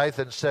 And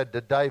Nathan said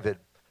to David,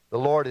 the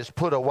Lord has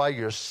put away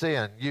your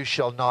sin. You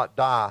shall not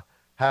die.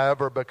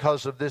 However,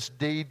 because of this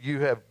deed,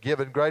 you have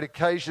given great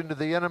occasion to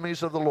the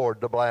enemies of the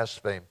Lord to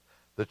blaspheme.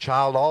 The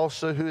child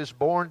also who is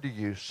born to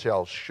you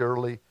shall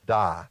surely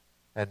die.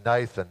 And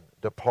Nathan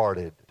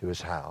departed to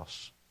his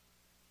house.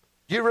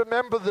 You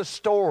remember the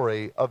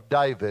story of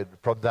David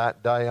from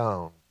that day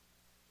on.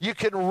 You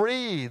can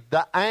read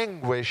the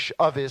anguish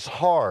of his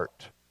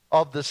heart,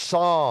 of the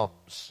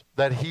Psalms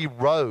that he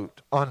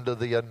wrote under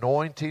the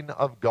anointing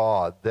of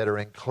God that are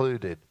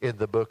included in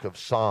the book of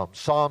Psalms.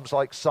 Psalms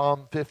like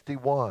Psalm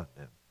 51,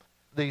 and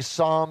these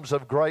Psalms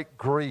of great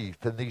grief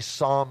and these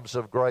Psalms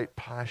of great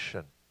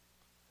passion.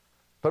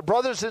 But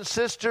brothers and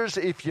sisters,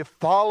 if you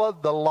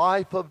followed the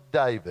life of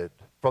David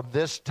from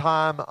this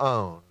time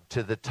on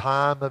to the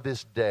time of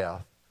his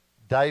death,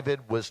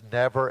 David was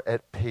never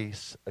at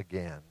peace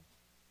again.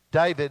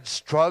 David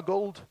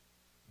struggled.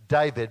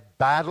 David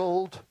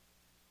battled.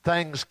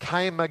 Things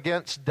came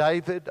against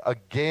David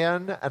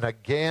again and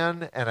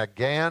again and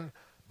again.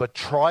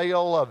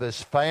 Betrayal of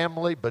his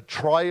family,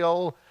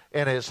 betrayal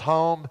in his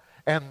home.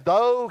 And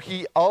though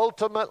he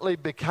ultimately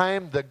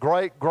became the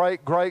great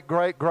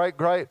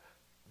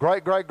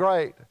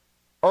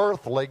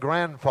earthly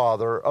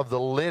grandfather of the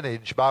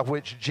lineage by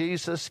which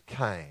Jesus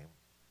came,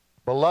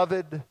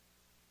 beloved,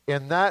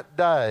 in that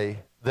day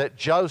that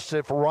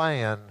Joseph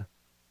ran,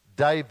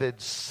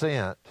 David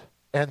sent.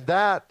 And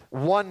that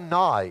one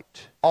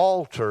night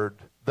altered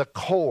the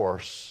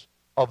course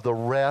of the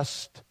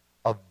rest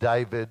of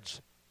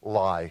David's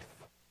life.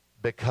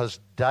 Because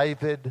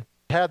David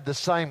had the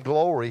same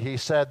glory, he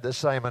had the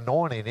same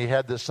anointing, he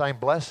had the same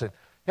blessing,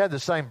 he had the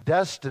same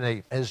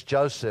destiny as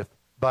Joseph,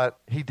 but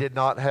he did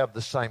not have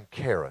the same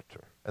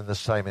character and the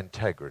same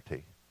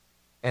integrity.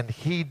 And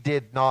he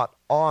did not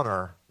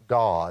honor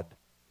God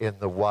in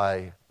the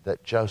way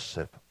that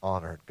Joseph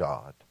honored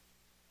God.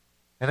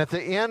 And at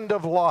the end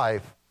of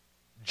life,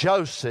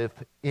 Joseph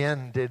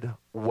ended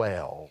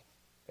well,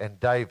 and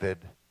David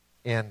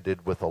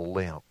ended with a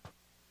limp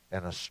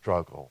and a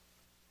struggle.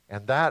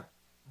 And that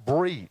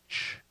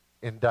breach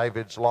in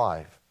David's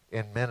life,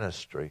 in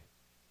ministry,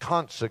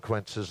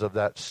 consequences of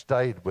that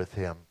stayed with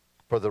him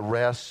for the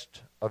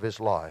rest of his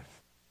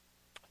life.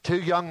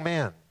 Two young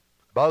men,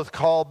 both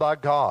called by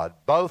God,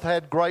 both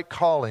had great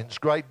callings,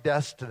 great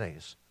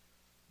destinies,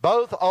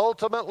 both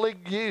ultimately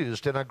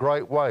used in a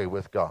great way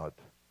with God.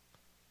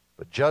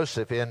 But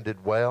Joseph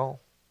ended well.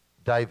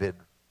 David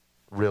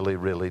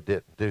really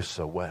didn't do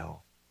so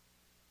well,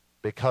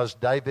 because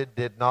David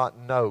did not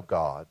know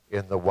God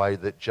in the way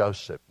that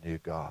Joseph knew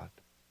God.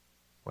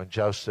 When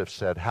Joseph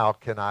said, how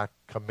can I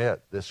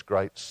commit this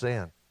great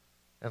sin?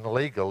 And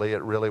legally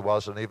it really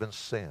wasn't even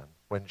sin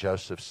when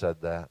Joseph said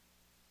that.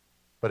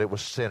 But it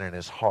was sin in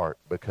his heart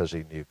because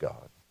he knew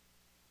God.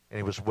 And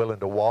he was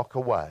willing to walk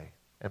away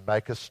and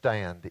make a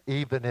stand,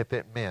 even if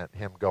it meant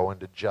him going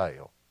to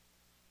jail.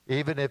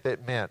 Even if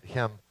it meant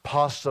him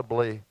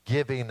possibly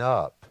giving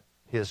up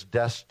his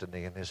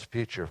destiny and his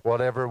future,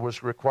 whatever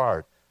was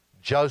required.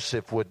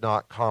 Joseph would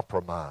not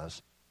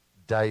compromise.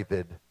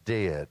 David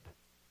did.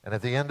 And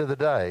at the end of the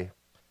day,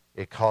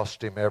 it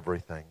cost him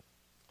everything.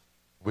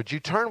 Would you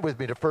turn with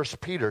me to 1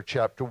 Peter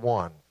chapter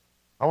 1?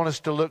 I want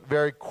us to look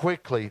very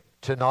quickly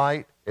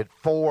tonight at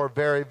four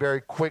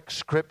very quick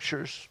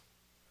scriptures.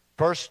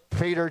 1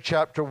 Peter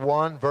chapter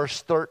 1,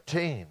 verse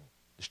 13.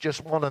 It's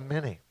just one of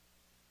many.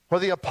 For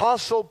the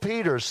Apostle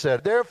Peter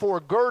said, therefore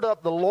gird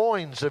up the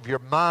loins of your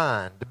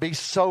mind, be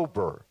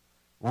sober,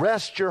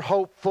 rest your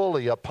hope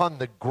fully upon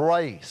the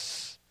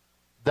grace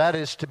that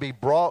is to be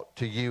brought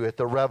to you at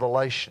the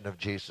revelation of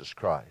Jesus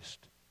Christ.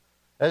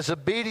 As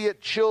obedient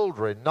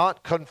children,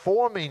 not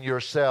conforming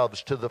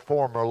yourselves to the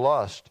former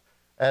lust,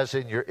 as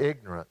in your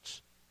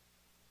ignorance.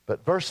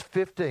 But verse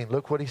 15,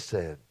 look what he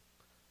said.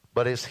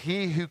 But as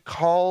he who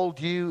called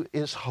you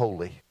is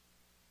holy,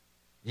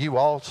 you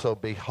also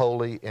be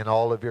holy in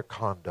all of your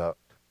conduct.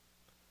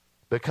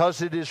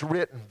 Because it is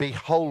written, be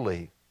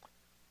holy,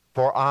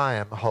 for I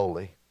am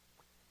holy.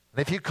 And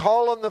if you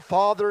call on the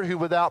Father who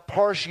without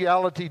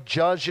partiality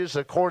judges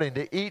according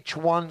to each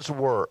one's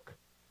work,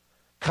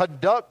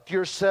 conduct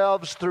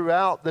yourselves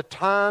throughout the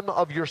time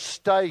of your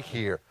stay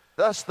here.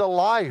 That's the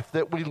life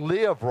that we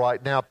live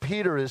right now.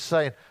 Peter is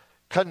saying,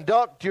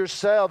 conduct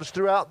yourselves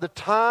throughout the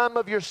time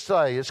of your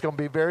stay. It's going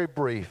to be very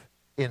brief,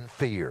 in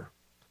fear.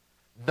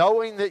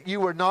 Knowing that you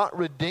were not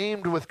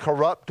redeemed with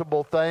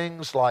corruptible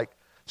things like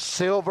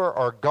silver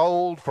or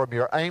gold from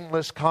your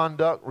aimless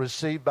conduct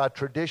received by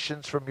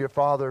traditions from your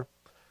father,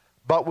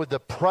 but with the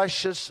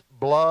precious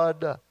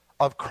blood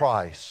of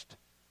Christ,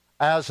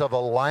 as of a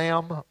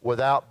lamb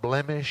without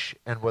blemish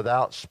and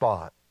without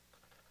spot.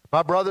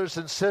 My brothers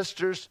and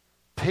sisters,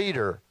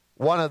 Peter,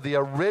 one of the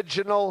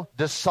original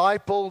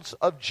disciples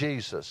of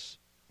Jesus,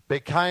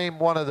 became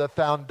one of the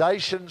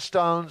foundation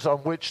stones on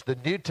which the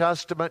New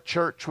Testament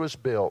church was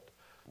built.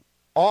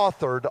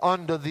 Authored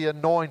under the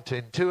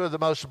anointing two of the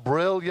most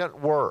brilliant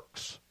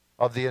works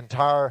of the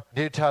entire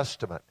New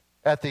Testament.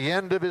 At the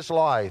end of his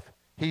life,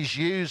 he's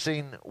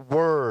using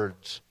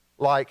words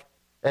like,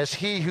 as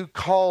he who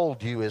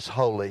called you is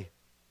holy,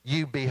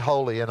 you be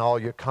holy in all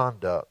your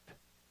conduct.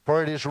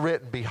 For it is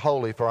written, be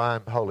holy, for I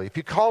am holy. If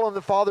you call on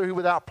the Father who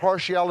without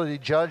partiality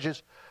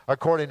judges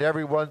according to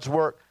everyone's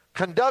work,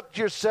 conduct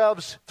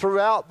yourselves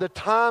throughout the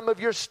time of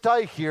your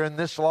stay here in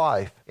this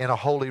life in a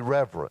holy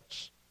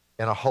reverence,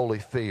 in a holy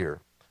fear.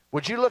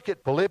 Would you look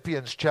at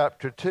Philippians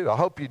chapter 2? I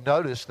hope you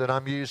notice that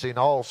I'm using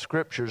all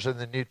scriptures in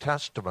the New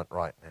Testament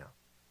right now.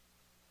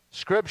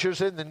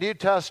 Scriptures in the New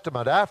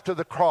Testament after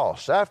the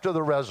cross, after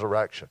the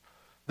resurrection.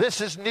 This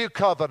is New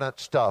Covenant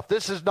stuff.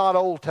 This is not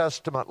Old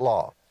Testament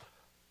law.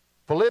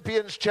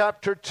 Philippians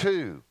chapter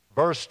 2,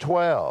 verse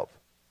 12.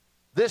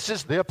 This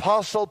is the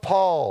Apostle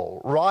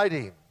Paul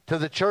writing to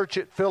the church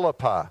at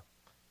Philippi.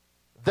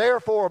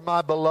 Therefore,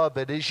 my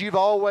beloved, as you've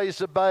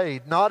always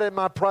obeyed, not in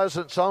my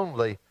presence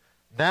only,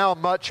 now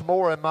much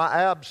more in my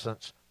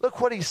absence.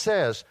 Look what he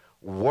says.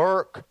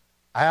 Work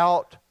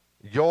out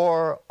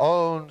your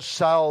own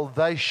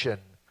salvation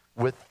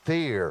with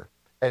fear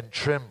and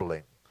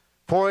trembling.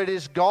 For it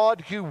is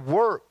God who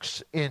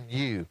works in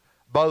you,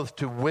 both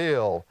to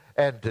will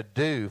and to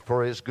do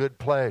for his good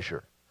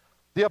pleasure.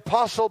 The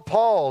Apostle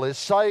Paul is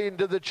saying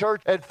to the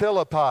church at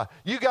Philippi,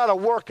 you got to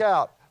work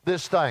out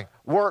this thing.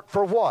 Work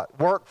for what?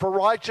 Work for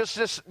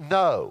righteousness?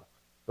 No.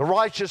 The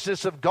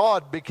righteousness of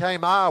God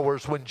became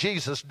ours when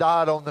Jesus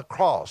died on the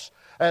cross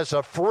as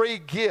a free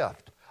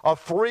gift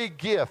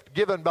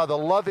given by the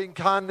loving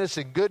kindness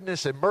and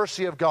goodness and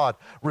mercy of God,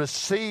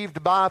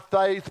 received by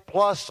faith,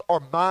 plus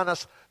or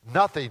minus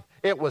nothing.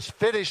 It was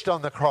finished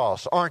on the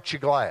cross. Aren't you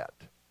glad?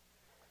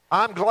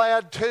 I'm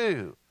glad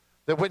too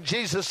that when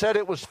Jesus said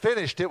it was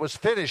finished, it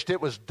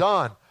was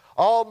done.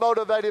 All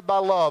motivated by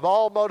love,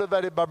 all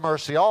motivated by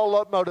mercy,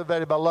 all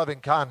motivated by loving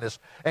kindness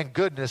and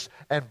goodness.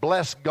 And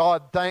bless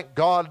God, thank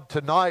God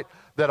tonight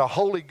that a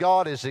holy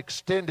God has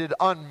extended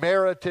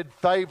unmerited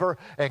favor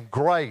and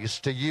grace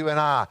to you and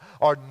I,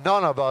 or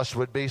none of us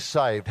would be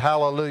saved.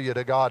 Hallelujah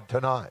to God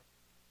tonight.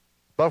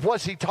 But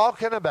what's he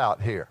talking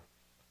about here?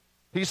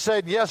 He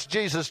said, yes,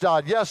 Jesus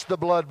died. Yes, the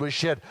blood was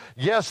shed.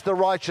 Yes, the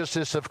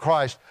righteousness of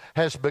Christ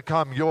has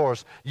become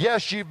yours.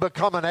 Yes, you've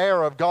become an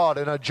heir of God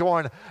and a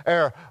joint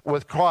heir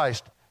with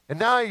Christ. And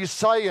now he's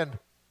saying,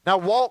 now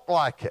walk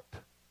like it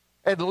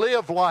and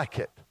live like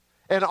it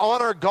and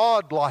honor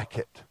God like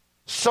it.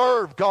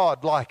 Serve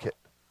God like it.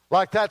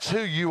 Like that's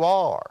who you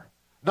are.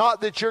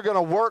 Not that you're going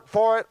to work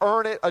for it,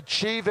 earn it,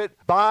 achieve it,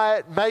 buy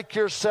it, make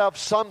yourself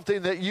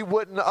something that you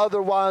wouldn't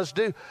otherwise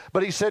do.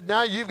 But he said,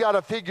 now you've got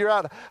to figure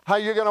out how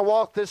you're going to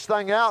walk this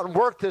thing out and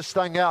work this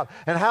thing out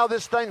and how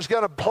this thing's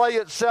going to play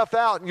itself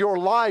out in your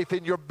life,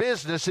 in your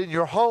business, in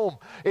your home,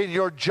 in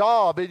your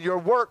job, in your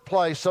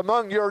workplace,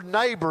 among your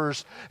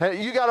neighbors.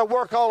 You got to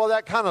work all of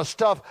that kind of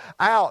stuff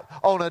out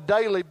on a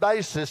daily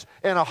basis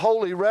in a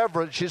holy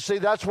reverence. You see,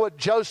 that's what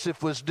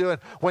Joseph was doing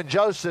when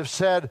Joseph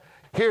said,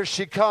 here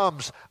she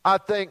comes. I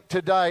think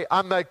today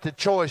I make the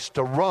choice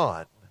to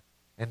run.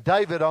 And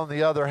David, on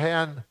the other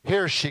hand,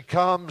 here she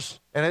comes.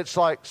 And it's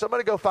like,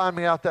 somebody go find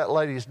me out that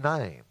lady's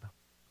name.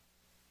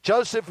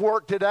 Joseph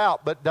worked it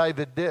out, but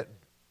David didn't.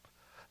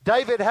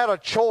 David had a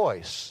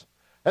choice.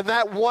 And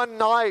that one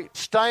night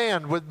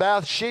stand with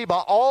Bathsheba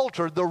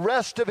altered the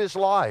rest of his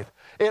life.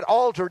 It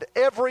altered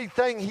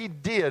everything he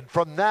did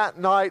from that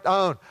night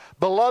on.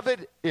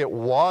 Beloved, it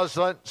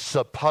wasn't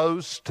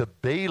supposed to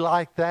be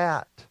like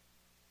that.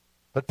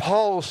 But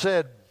Paul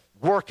said,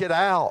 work it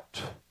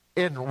out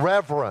in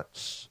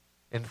reverence,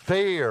 in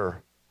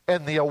fear,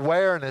 and the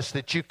awareness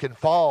that you can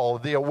fall,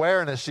 the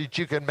awareness that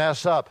you can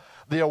mess up,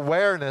 the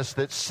awareness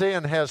that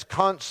sin has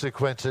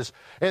consequences,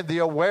 and the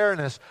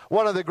awareness.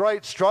 One of the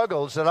great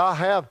struggles that I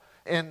have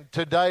in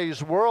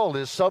today's world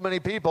is so many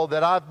people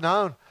that I've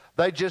known,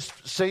 they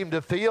just seem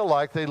to feel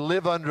like they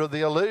live under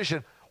the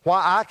illusion,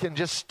 Why I can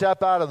just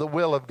step out of the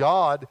will of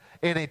God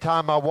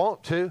anytime I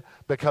want to,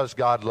 because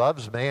God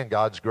loves me and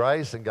God's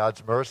grace and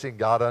God's mercy and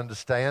God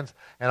understands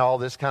and all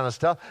this kind of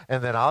stuff.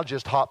 And then I'll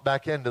just hop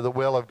back into the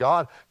will of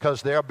God,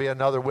 because there'll be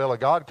another will of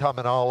God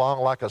coming all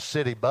along like a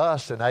city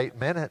bus in 8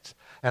 minutes.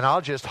 And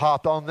I'll just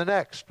hop on the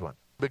next one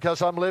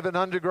because I'm living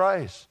under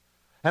grace.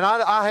 And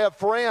I have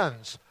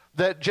friends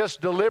that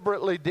just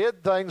deliberately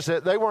did things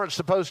that they weren't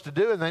supposed to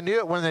do, and they knew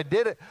it when they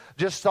did it.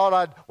 Just thought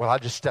I'll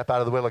just step out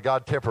of the will of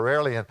God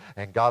temporarily,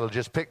 and God will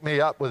just pick me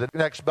up with the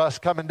next bus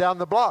coming down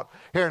the block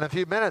here in a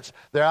few minutes.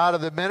 They're out of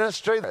the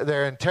ministry.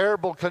 They're in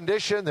terrible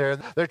condition. They're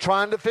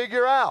trying to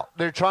figure out.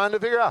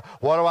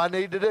 What do I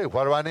need to do?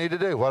 What do I need to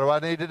do? What do I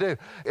need to do?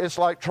 It's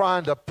like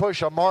trying to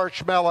push a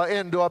marshmallow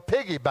into a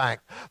piggy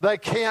bank. They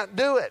can't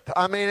do it.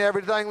 I mean,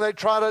 everything they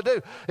try to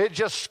do, it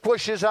just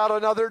squishes out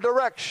another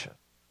direction.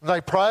 They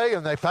pray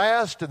and they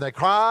fast and they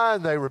cry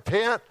and they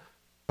repent.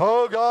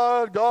 Oh,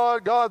 God,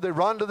 God, God. They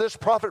run to this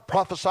prophet,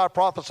 prophesy,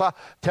 prophesy.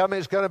 Tell me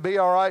it's going to be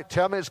all right.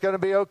 Tell me it's going to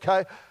be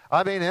okay.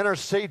 I mean,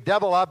 intercede.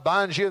 Devil, I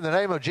bind you in the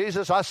name of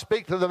Jesus. I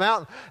speak to the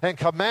mountain and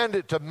command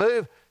it to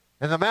move.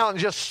 And the mountain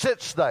just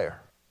sits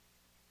there.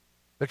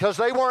 Because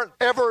they weren't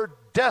ever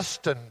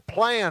destined,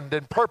 planned,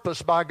 and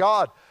purposed by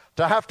God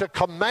to have to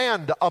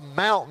command a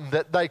mountain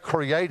that they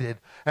created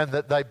and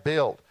that they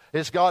built.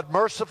 Is God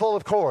merciful?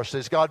 Of course.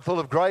 Is God full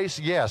of grace?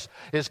 Yes.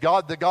 Is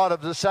God the God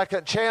of the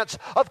second chance?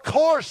 Of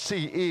course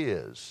He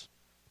is.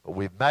 But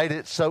we've made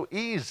it so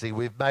easy,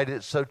 we've made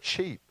it so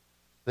cheap,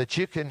 that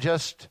you can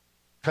just,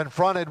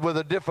 confronted with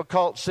a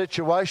difficult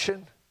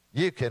situation,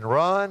 you can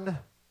run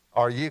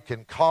or you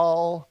can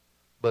call,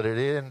 but at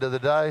the end of the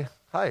day,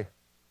 hey,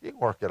 you can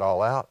work it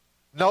all out.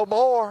 No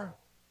more.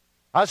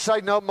 I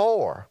say no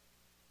more.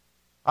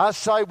 I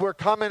say we're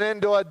coming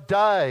into a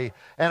day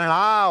and an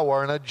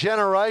hour and a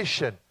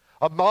generation,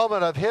 a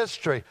moment of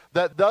history,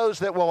 that those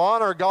that will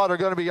honor God are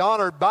going to be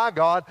honored by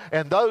God,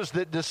 and those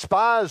that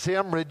despise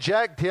Him,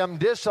 reject Him,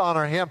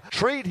 dishonor Him,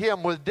 treat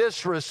Him with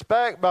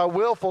disrespect by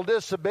willful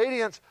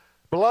disobedience.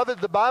 Beloved,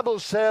 the Bible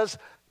says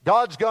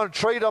God's going to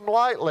treat them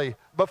lightly.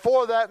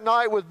 Before that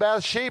night with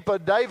Bathsheba,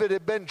 David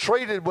had been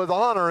treated with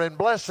honor and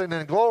blessing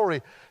and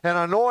glory and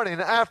anointing.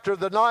 After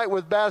the night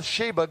with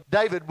Bathsheba,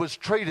 David was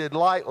treated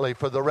lightly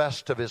for the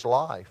rest of his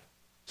life.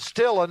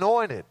 Still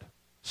anointed,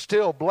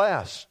 still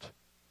blessed,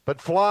 but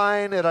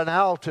flying at an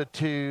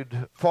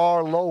altitude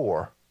far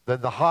lower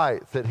than the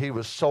height that he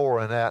was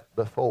soaring at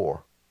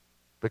before,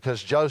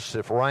 because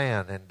Joseph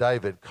ran and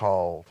David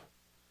called.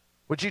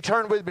 Would you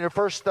turn with me to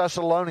 1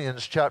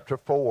 Thessalonians chapter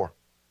 4?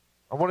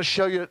 I want to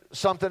show you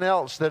something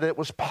else, that it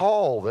was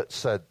Paul that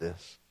said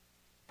this.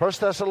 1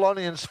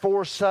 Thessalonians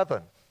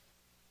 4:7.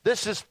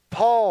 This is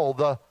Paul,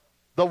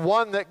 the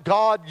one that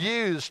God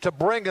used to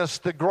bring us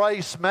the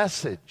grace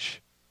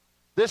message.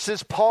 This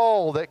is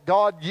Paul that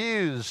God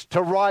used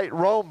to write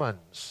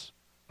Romans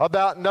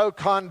about no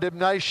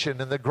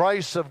condemnation and the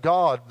grace of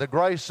God, the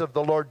grace of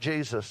the Lord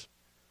Jesus.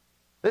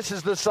 This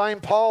is the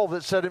same Paul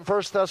that said in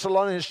 1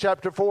 Thessalonians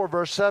chapter 4,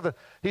 verse 7,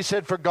 he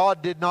said, "For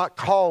God did not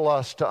call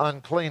us to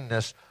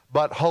uncleanness,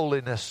 but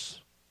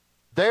holiness.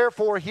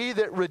 Therefore he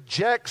that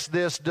rejects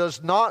this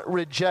does not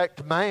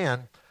reject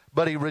man,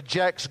 but he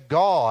rejects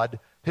God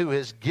who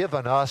has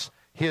given us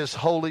His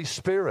Holy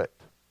Spirit."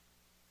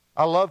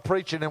 I love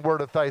preaching in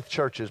Word of Faith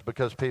churches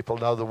because people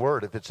know the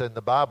Word. If it's in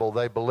the Bible,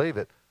 they believe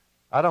it.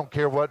 I don't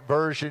care what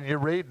version you're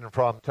reading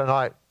from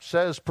tonight. It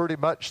says pretty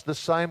much the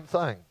same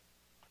thing.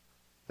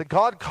 That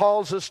God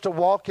calls us to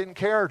walk in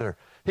character.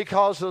 He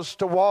calls us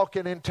to walk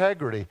in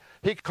integrity.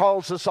 He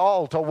calls us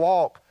all to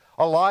walk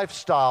a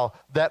lifestyle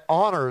that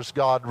honors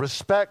God,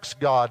 respects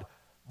God,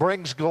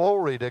 brings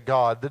glory to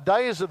God. The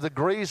days of the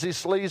greasy,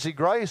 sleazy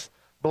grace,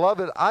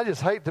 beloved, I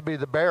just hate to be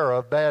the bearer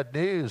of bad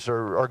news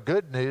or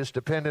good news,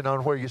 depending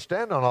on where you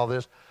stand on all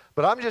this.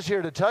 But I'm just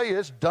here to tell you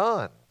it's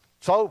done.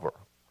 It's over.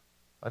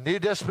 A new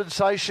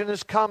dispensation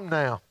has come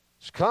now.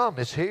 It's come.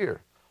 It's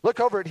here. Look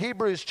over at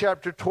Hebrews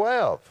chapter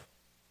 12.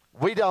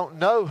 We don't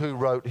know who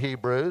wrote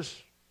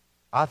Hebrews.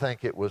 I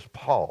think it was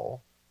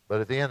Paul. But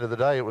at the end of the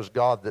day, it was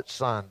God that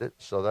signed it.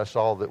 So that's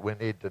all that we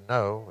need to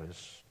know. It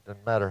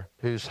doesn't matter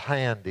whose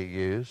hand He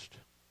used.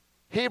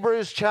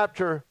 Hebrews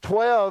chapter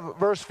 12,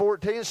 verse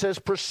 14 says,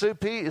 "Pursue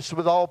peace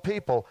with all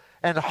people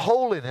and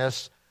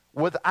holiness,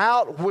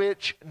 without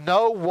which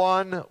no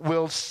one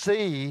will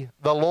see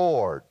the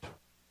Lord."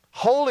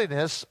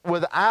 Holiness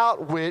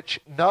without which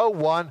no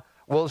one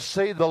will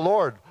see the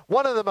Lord.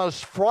 One of the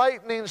most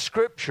frightening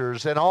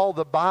scriptures in all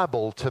the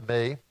Bible to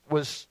me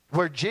was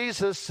where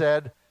Jesus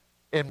said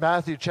in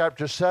Matthew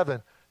chapter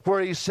 7,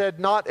 where He said,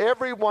 "Not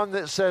everyone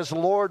that says,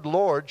 'Lord,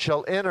 Lord,'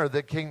 shall enter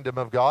the kingdom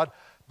of God,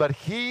 but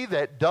he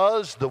that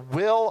does the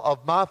will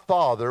of my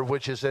Father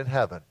which is in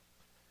heaven."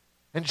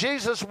 And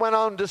Jesus went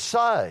on to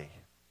say,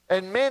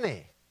 and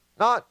many,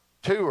 not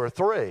 2 or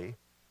 3,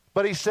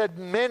 but He said,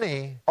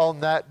 many on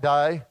that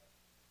day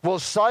will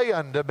say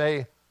unto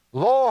me,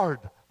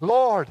 "Lord,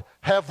 Lord,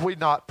 have we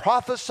not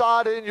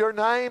prophesied in your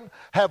name?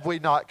 Have we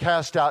not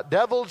cast out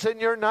devils in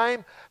your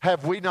name?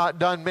 Have we not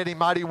done many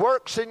mighty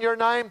works in your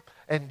name?"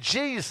 And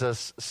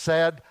Jesus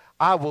said,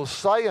 I will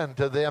say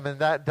unto them in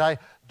that day,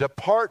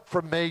 depart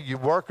from me, you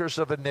workers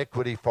of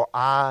iniquity, for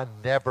I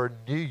never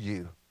knew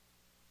you.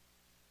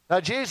 Now,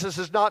 Jesus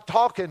is not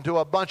talking to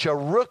a bunch of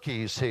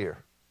rookies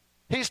here.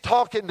 He's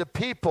talking to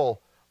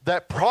people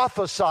that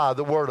prophesy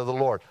the word of the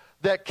Lord,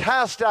 that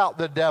cast out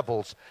the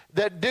devils,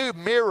 that do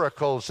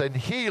miracles and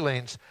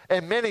healings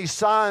and many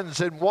signs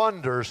and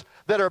wonders,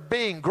 that are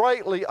being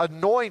greatly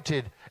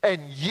anointed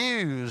and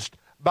used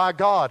by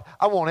God.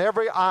 I want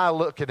every eye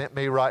looking at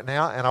me right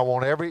now, and I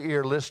want every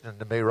ear listening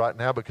to me right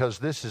now, because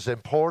this is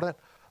important.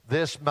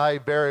 This may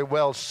very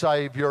well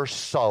save your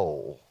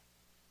soul.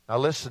 Now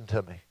listen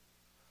to me.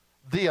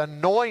 The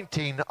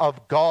anointing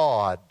of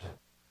God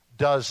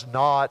does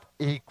not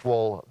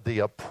equal the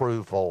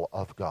approval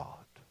of God.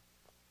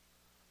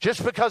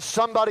 Just because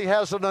somebody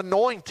has an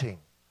anointing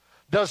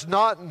does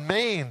not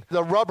mean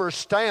the rubber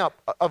stamp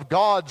of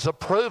God's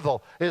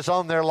approval is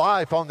on their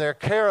life, on their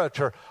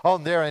character,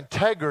 on their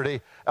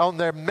integrity, on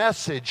their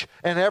message,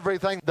 and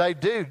everything they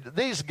do.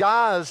 These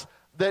guys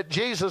that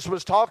Jesus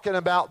was talking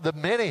about, the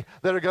many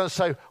that are going to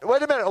say,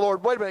 wait a minute,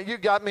 Lord, wait a minute, you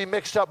got me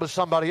mixed up with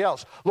somebody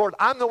else. Lord,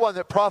 I'm the one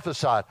that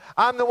prophesied.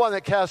 I'm the one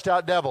that cast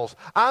out devils.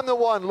 I'm the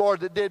one,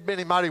 Lord, that did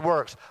many mighty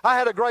works. I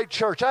had a great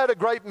church. I had a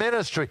great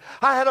ministry.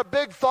 I had a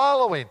big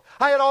following.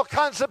 I had all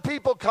kinds of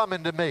people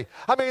coming to me.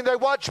 I mean, they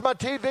watched my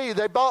TV.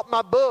 They bought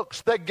my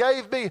books. They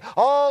gave me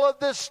all of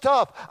this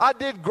stuff. I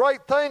did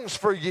great things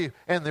for you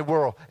in the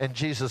world. And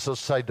Jesus will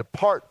say,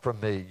 depart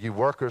from me, you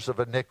workers of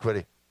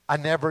iniquity. I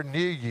never knew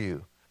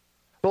you.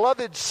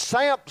 Beloved,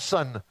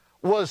 Samson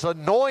was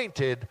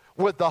anointed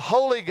with the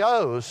Holy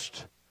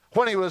Ghost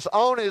when he was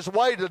on his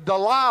way to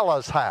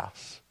Delilah's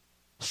house.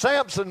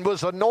 Samson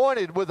was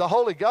anointed with the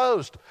Holy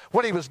Ghost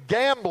when he was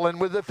gambling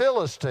with the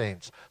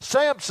Philistines.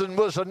 Samson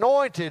was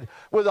anointed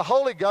with the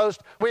Holy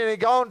Ghost when he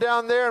gone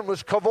down there and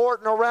was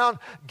cavorting around,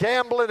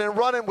 gambling and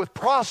running with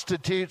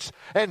prostitutes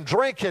and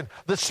drinking.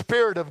 The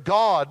Spirit of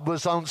God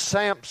was on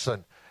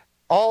Samson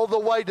all the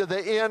way to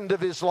the end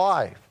of his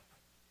life.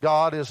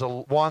 God is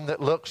one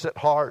that looks at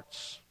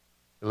hearts.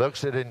 He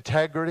looks at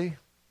integrity,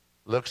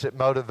 looks at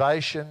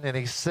motivation, and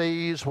he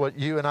sees what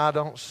you and I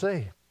don't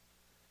see.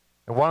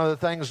 And one of the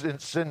things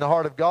that's in the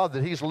heart of God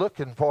that he's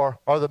looking for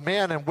are the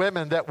men and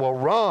women that will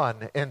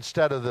run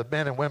instead of the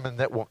men and women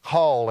that will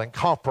call and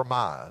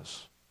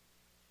compromise.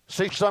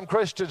 See, some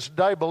Christians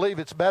today believe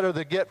it's better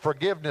to get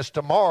forgiveness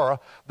tomorrow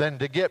than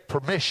to get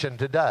permission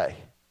today.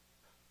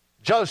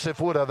 Joseph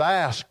would have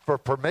asked for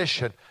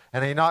permission,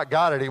 and he not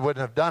got it, he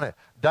wouldn't have done it.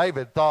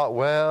 David thought,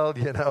 well,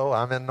 you know,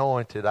 I'm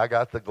anointed. I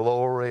got the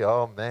glory.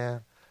 Oh,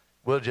 man,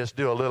 we'll just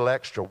do a little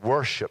extra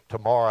worship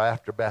tomorrow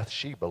after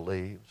Bathsheba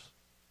leaves.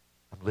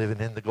 I'm living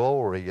in the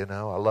glory, you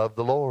know. I love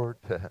the Lord.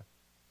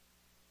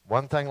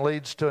 One thing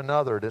leads to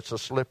another, and it's a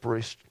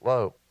slippery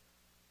slope.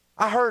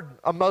 I heard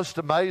a most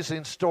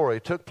amazing story.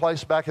 It took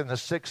place back in the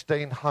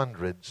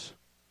 1600s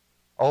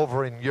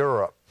over in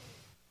Europe.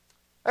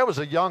 There was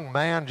a young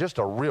man, just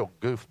a real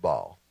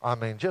goofball. I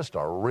mean, just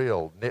a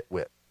real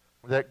nitwit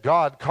that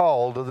God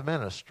called to the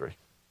ministry.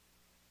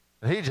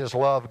 And he just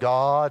loved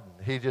God,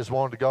 and he just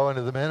wanted to go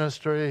into the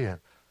ministry. And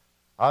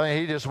I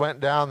mean, he just went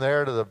down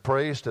there to the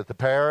priest at the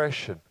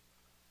parish and,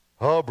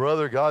 oh,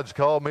 brother, God's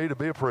called me to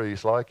be a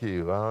priest like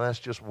you. Oh, that's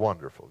just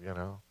wonderful, you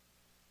know.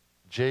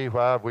 Gee,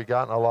 why have we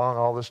gotten along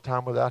all this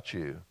time without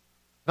you?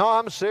 No,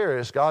 I'm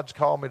serious. God's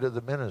called me to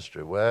the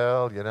ministry.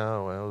 Well, you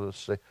know,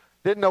 let's see.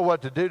 Didn't know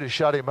what to do to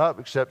shut him up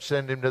except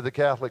send him to the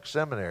Catholic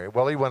seminary.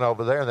 Well, he went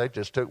over there, and they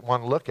just took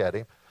one look at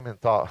him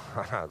and thought,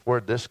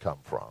 where'd this come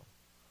from?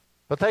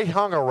 But they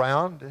hung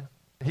around.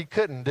 He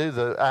couldn't do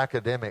the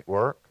academic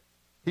work.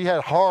 He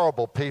had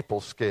horrible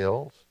people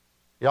skills.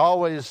 He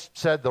always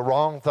said the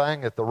wrong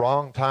thing at the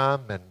wrong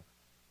time. And,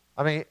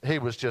 I mean, he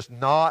was just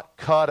not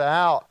cut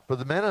out for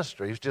the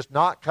ministry. He was just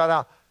not cut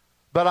out.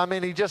 But, I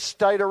mean, he just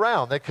stayed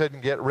around. They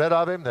couldn't get rid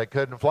of him. They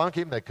couldn't flunk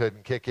him. They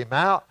couldn't kick him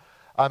out.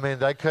 I mean,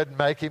 they couldn't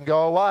make him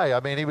go away.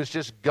 I mean, he was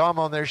just gum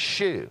on their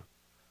shoe.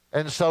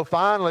 And so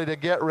finally, to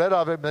get rid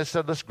of him, they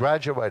said, let's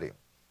graduate him.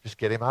 Just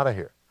get him out of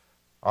here.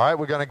 All right,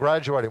 we're going to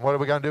graduate him. What are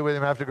we going to do with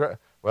him after graduation?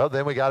 Well,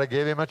 then we got to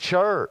give him a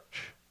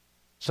church.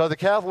 So the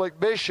Catholic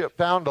bishop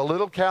found a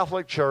little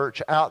Catholic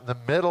church out in the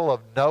middle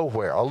of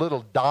nowhere, a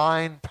little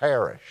dying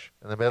parish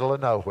in the middle of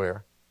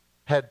nowhere.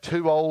 Had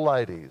 2 old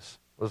ladies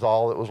was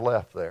all that was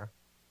left there.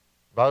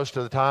 Most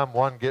of the time,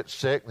 one gets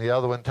sick and the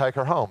other one take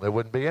her home. There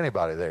wouldn't be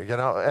anybody there, you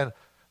know. And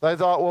they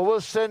thought, well,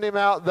 we'll send him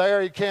out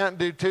there. He can't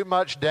do too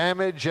much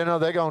damage. You know,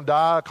 they're going to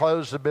die,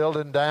 close the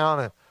building down,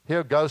 and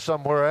he'll go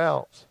somewhere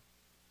else.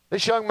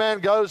 This young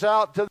man goes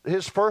out to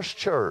his first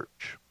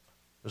church.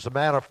 He was a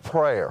man of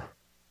prayer,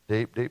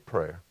 deep, deep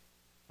prayer.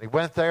 He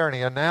went there and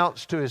he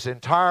announced to his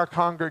entire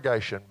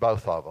congregation,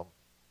 both of them,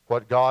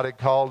 what God had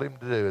called him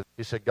to do.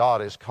 He said,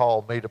 God has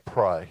called me to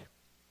pray,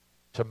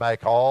 to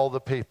make all the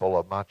people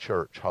of my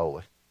church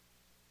holy.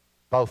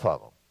 Both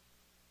of them.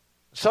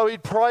 So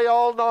he'd pray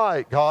all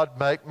night, God,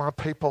 make my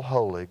people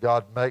holy.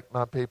 God, make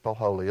my people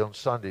holy. On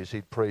Sundays,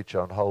 he'd preach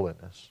on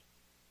holiness.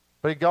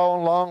 But he'd go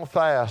on long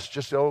fast,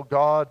 just, oh,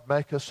 God,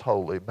 make us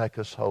holy, make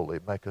us holy,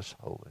 make us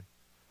holy.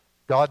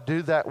 God,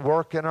 do that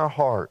work in our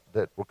heart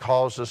that will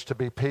cause us to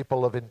be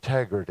people of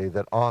integrity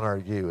that honor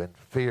you and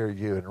fear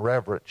you and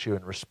reverence you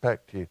and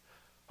respect you.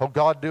 Oh,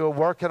 God, do a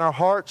work in our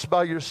hearts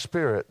by your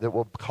Spirit that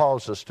will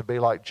cause us to be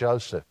like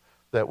Joseph,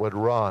 that would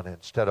run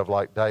instead of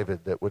like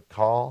David that would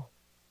call.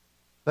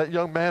 That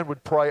young man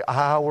would pray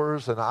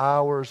hours and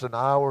hours and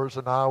hours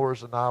and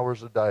hours and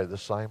hours a day, the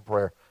same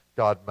prayer.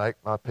 God, make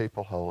my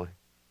people holy.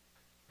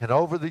 And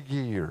over the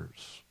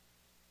years,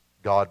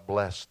 God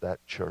blessed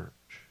that church.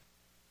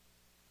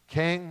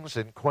 Kings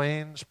and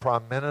queens,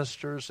 prime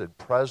ministers and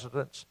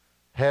presidents,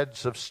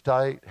 heads of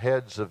state,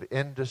 heads of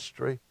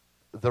industry,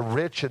 the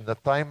rich and the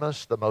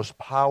famous, the most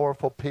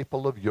powerful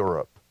people of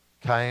Europe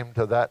came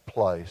to that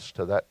place,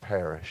 to that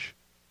parish,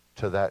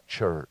 to that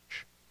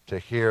church, to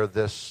hear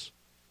this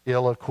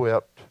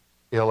ill-equipped,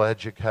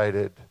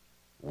 ill-educated,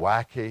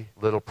 wacky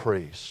little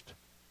priest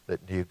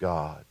that knew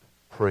God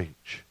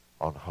preach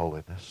on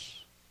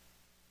holiness.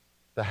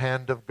 The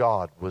hand of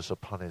God was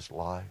upon his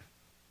life.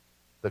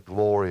 The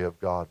glory of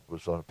God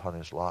was upon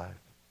his life.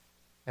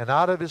 And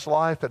out of his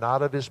life and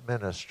out of his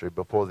ministry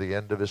before the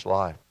end of his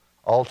life,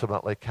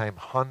 ultimately came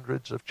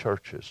hundreds of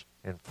churches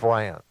in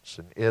France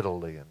and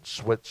Italy and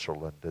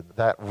Switzerland and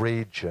that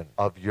region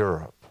of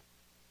Europe.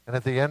 And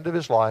at the end of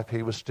his life,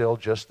 he was still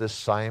just this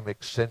same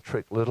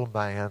eccentric little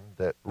man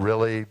that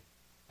really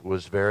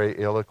was very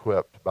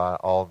ill-equipped by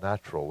all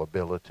natural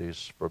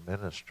abilities for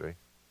ministry.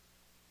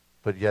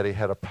 But yet he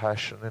had a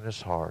passion in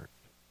his heart.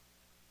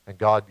 And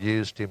God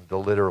used him to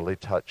literally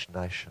touch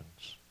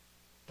nations.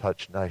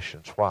 Touch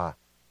nations. Why?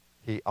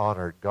 He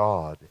honored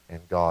God,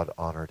 and God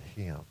honored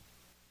him.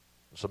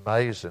 It's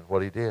amazing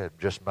what he did.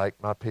 Just make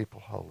my people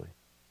holy.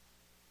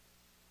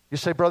 You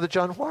say, Brother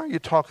John, why are you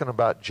talking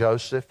about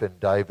Joseph and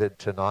David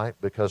tonight?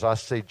 Because I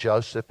see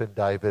Joseph and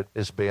David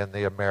as being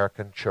the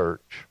American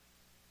church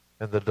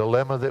and the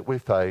dilemma that we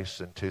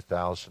face in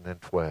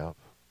 2012.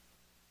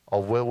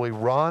 Or will we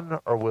run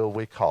or will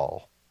we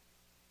call?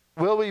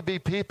 Will we be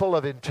people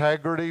of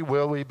integrity?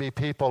 Will we be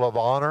people of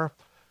honor?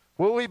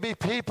 Will we be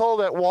people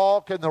that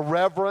walk in the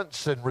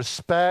reverence and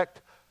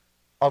respect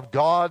of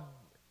God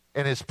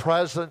and his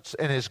presence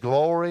and his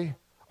glory?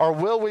 Or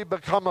will we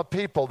become a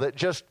people that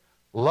just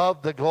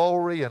love the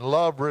glory and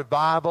love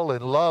revival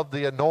and love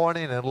the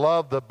anointing and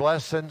love the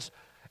blessings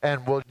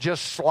and will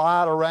just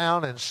slide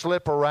around and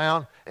slip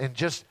around and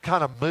just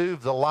kind of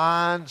move the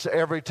lines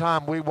every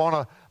time we want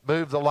to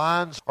move the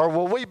lines? Or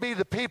will we be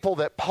the people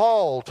that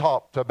Paul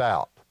talked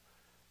about,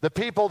 the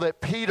people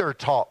that Peter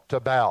talked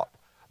about,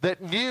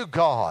 that knew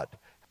God?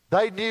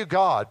 They knew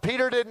God.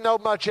 Peter didn't know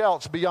much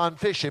else beyond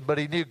fishing, but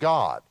he knew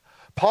God.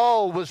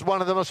 Paul was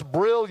one of the most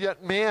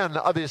brilliant men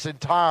of his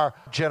entire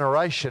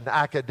generation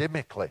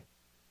academically.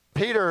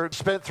 Peter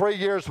spent 3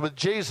 years with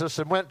Jesus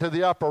and went to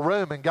the upper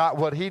room and got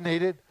what he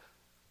needed.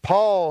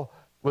 Paul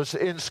was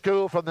in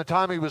school from the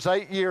time he was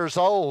 8 years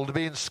old,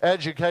 being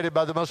educated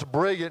by the most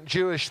brilliant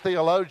Jewish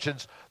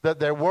theologians that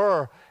there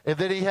were. And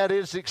then he had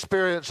his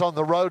experience on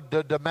the road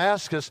to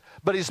Damascus.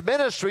 But his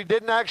ministry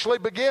didn't actually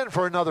begin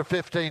for another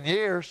 15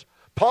 years.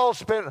 Paul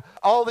spent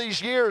all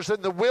these years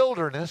in the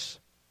wilderness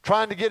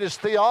trying to get his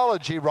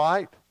theology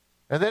right.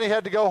 And then he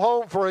had to go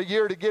home for a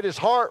year to get his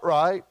heart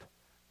right.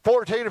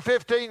 14 or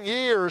 15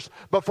 years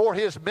before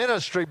his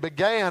ministry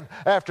began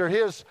after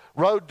his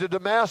road to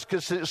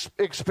Damascus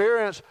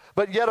experience,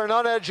 but yet an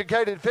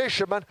uneducated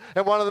fisherman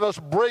and one of the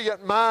most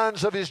brilliant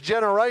minds of his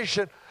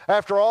generation.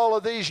 After all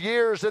of these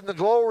years in the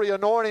glory,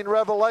 anointing,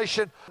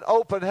 revelation,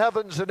 open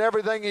heavens, and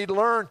everything he'd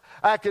learned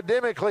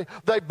academically,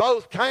 they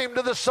both came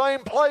to the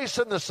same place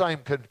and the same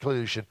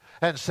conclusion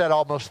and said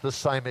almost the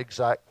same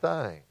exact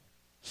thing.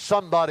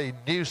 Somebody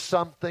knew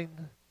something.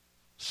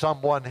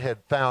 Someone had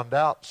found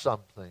out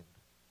something.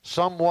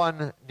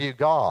 Someone knew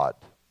God.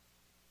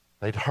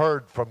 They'd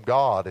heard from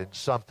God and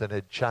something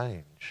had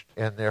changed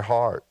in their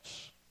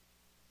hearts.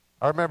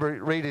 I remember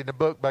reading a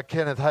book by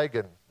Kenneth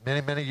Hagin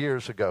many, many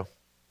years ago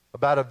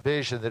about a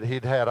vision that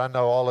he'd had. I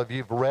know all of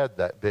you have read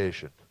that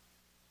vision.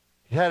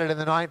 He had it in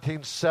the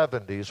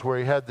 1970s where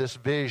he had this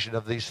vision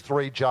of these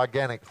 3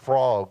 gigantic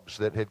frogs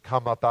that had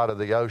come up out of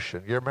the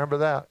ocean. You remember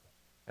that?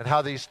 And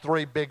how these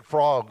 3 big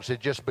frogs had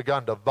just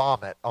begun to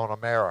vomit on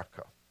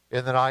America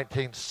in the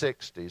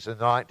 1960s, in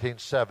the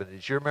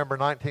 1970s. You remember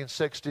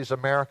 1960s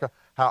America?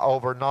 How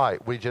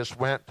overnight we just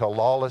went to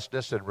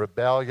lawlessness and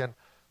rebellion,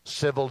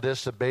 civil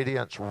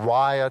disobedience,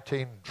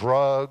 rioting,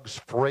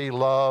 drugs, free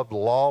love,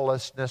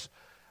 lawlessness,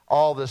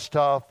 all this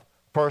stuff.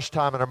 First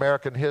time in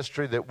American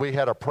history that we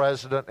had a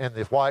president in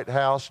the White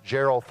House,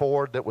 Gerald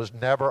Ford, that was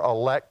never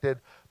elected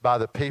by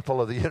the people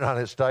of the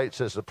United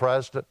States as the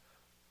president,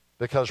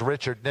 because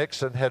Richard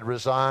Nixon had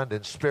resigned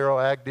and Spiro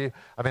Agnew.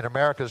 I mean,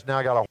 America's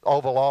now got an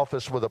Oval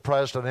Office with a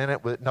president in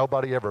it that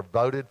nobody ever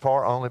voted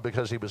for, only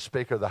because he was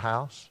Speaker of the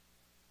House.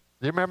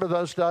 Do you remember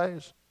those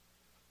days?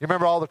 You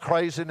remember all the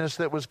craziness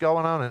that was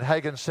going on? And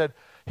Hagin said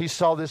he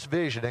saw this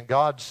vision, and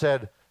God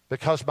said,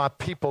 because my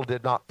people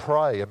did not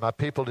pray and my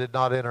people did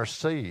not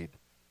intercede,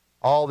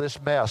 all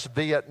this mess,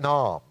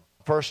 Vietnam,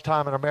 first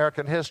time in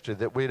American history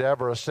that we'd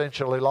ever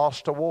essentially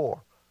lost a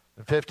war,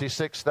 and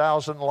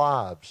 56,000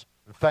 lives.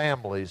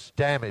 families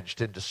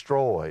damaged and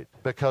destroyed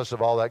because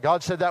of all that.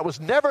 God said that was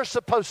never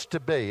supposed to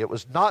be. It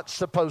was not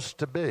supposed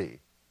to be.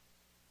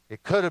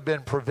 It could have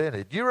been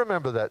prevented. You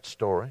remember that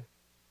story.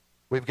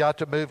 We've got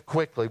to move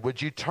quickly.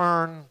 Would you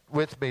turn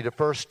with me to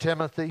 1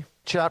 Timothy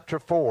chapter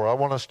 4? I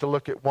want us to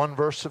look at one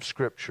verse of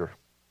Scripture.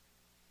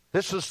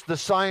 This is the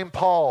same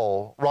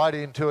Paul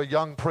writing to a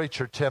young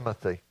preacher,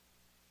 Timothy.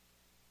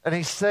 And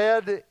he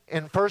said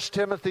in 1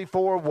 Timothy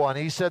 4:1,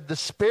 he said, the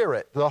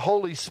Spirit, the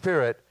Holy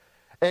Spirit,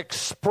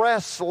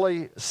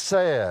 expressly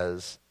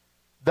says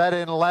that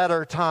in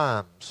latter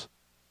times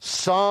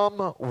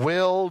some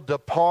will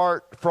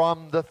depart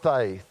from the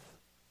faith,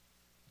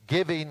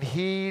 giving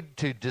heed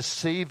to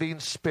deceiving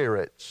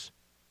spirits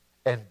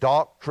and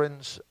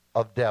doctrines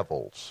of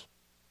devils.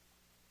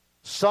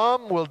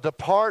 Some will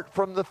depart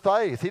from the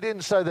faith. He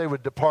didn't say they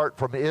would depart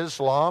from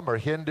Islam or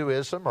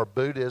Hinduism or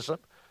Buddhism.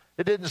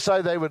 It didn't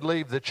say they would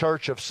leave the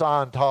Church of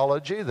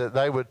Scientology, that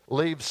they would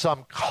leave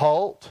some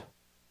cult.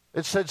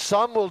 It said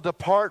some will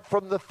depart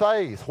from the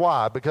faith.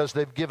 Why? Because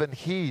they've given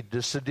heed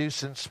to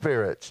seducing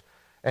spirits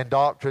and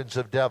doctrines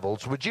of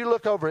devils. Would you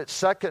look over at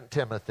 2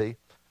 Timothy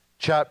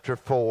chapter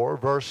 4,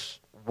 verse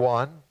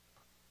 1,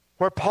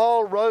 where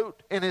Paul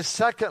wrote in his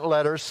second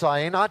letter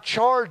saying, I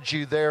charge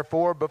you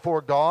therefore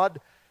before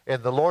God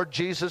and the Lord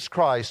Jesus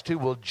Christ, who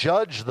will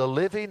judge the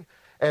living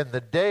and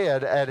the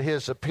dead at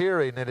his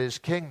appearing in his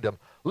kingdom.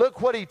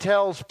 Look what he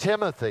tells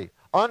Timothy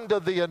under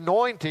the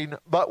anointing,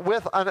 but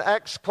with an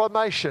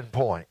exclamation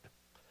point.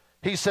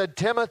 He said,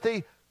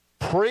 Timothy,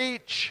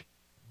 preach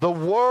the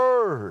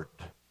word.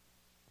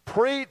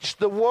 Preach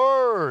the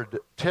word,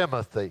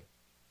 Timothy.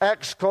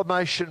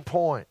 Exclamation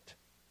point.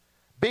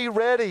 Be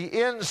ready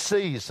in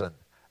season,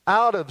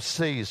 out of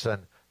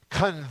season.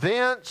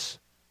 Convince,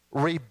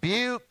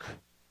 rebuke,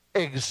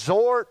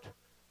 exhort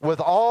with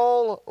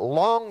all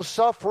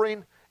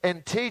long-suffering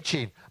and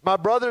teaching. My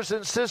brothers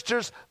and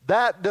sisters,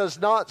 that does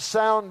not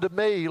sound to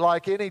me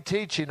like any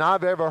teaching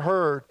I've ever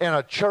heard in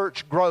a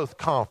church growth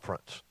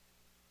conference.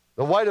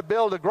 The way to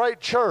build a great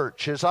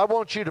church is I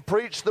want you to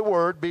preach the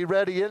word, be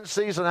ready in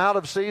season, out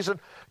of season,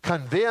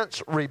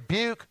 convince,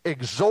 rebuke,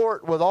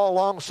 exhort with all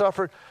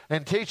long-suffering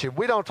and teaching.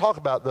 We don't talk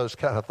about those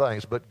kind of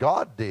things, but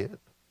God did,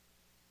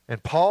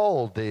 and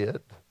Paul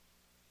did.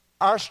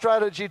 Our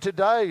strategy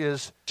today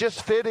is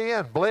just fit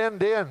in,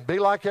 blend in, be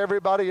like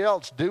everybody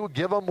else.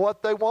 Give them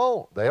what they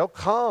want. They'll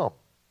come.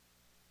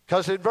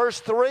 Because in verse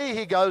 3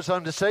 he goes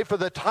on to say, for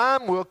the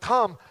time will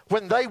come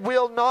when they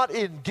will not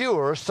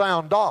endure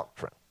sound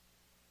doctrine.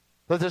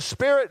 But the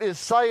Spirit is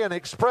saying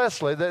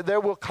expressly that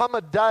there will come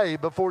a day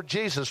before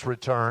Jesus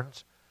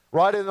returns,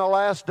 right in the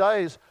last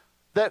days,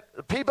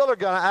 that people are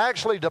going to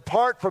actually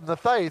depart from the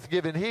faith,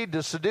 giving heed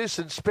to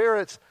seducing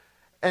spirits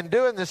and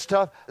doing this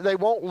stuff. They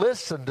won't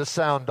listen to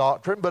sound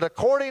doctrine, but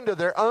according to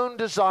their own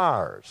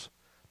desires,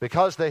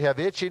 because they have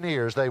itching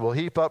ears, they will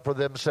heap up for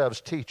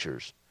themselves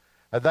teachers,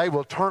 and they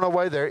will turn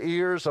away their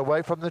ears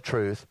away from the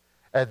truth,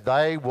 and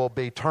they will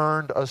be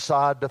turned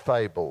aside to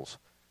fables.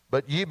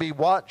 But ye be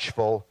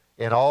watchful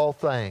in all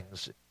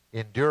things,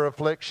 endure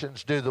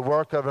afflictions, do the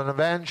work of an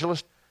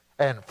evangelist,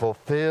 and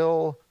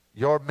fulfill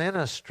your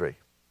ministry.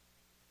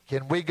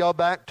 Can we go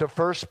back to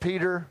 1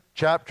 Peter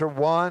chapter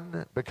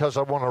 1? Because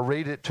I want to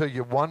read it to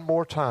you one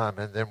more time,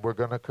 and then we're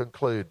going to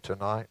conclude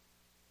tonight.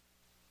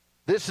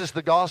 This is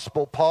the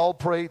gospel Paul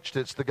preached.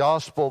 It's the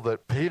gospel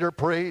that Peter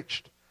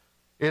preached.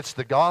 It's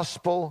the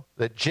gospel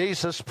that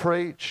Jesus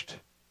preached.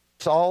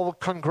 It's all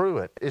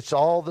congruent. It's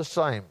all the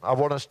same. I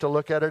want us to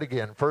look at it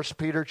again. 1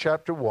 Peter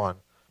chapter 1,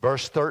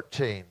 verse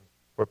 13,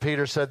 where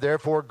Peter said,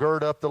 therefore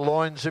gird up the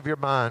loins of your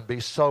mind, be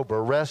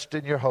sober, rest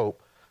in your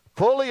hope,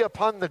 fully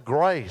upon the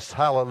grace,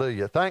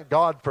 hallelujah, thank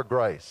God for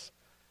grace,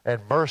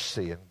 and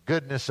mercy and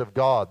goodness of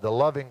God, the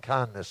loving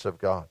kindness of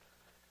God.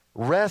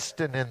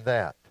 Resting in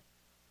that,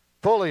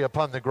 fully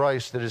upon the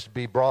grace that is to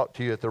be brought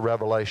to you at the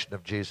revelation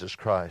of Jesus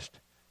Christ.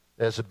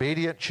 As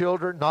obedient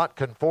children, not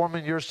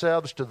conforming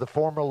yourselves to the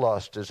former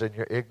lust as in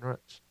your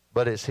ignorance,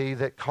 but as he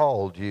that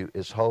called you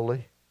is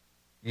holy,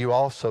 you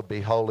also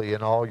be holy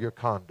in all your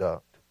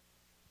conduct.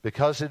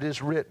 Because it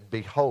is written,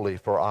 be holy,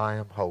 for I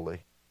am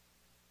holy.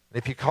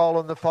 And if you call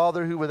on the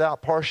Father who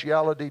without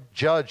partiality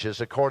judges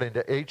according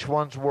to each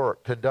one's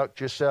work,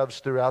 conduct yourselves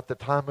throughout the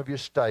time of your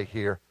stay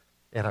here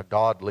in a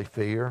godly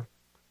fear,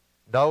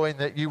 knowing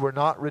that you were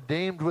not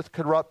redeemed with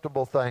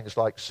corruptible things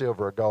like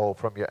silver or gold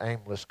from your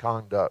aimless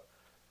conduct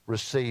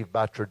received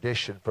by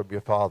tradition from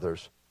your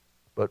fathers,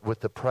 but with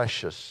the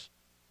precious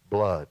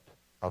blood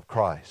of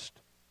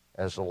Christ,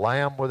 as a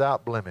lamb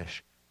without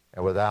blemish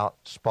and without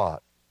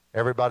spot.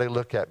 Everybody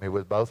look at me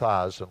with both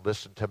eyes and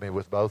listen to me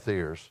with both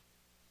ears.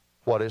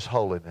 What is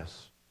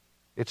holiness?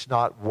 It's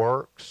not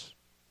works.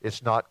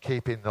 It's not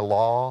keeping the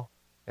law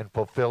and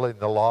fulfilling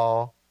the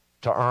law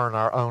to earn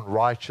our own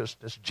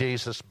righteousness.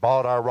 Jesus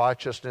bought our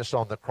righteousness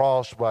on the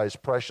cross by his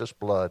precious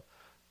blood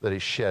that he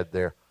shed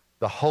there.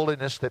 The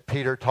holiness that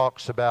Peter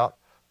talks about,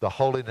 the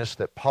holiness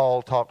that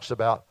Paul talks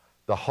about,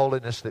 the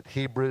holiness that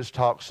Hebrews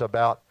talks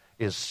about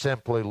is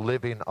simply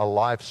living a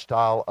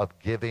lifestyle of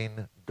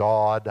giving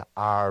God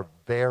our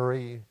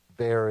very,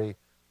 very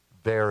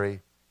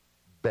very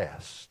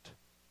best.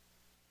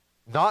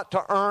 Not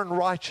to earn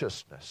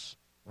righteousness.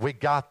 We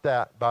got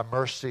that by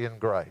mercy and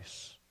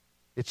grace.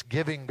 It's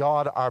giving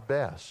God our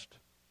best.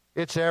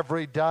 It's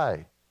every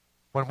day.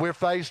 When we're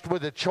faced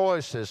with the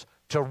choices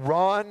to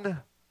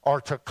run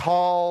or to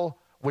call,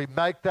 we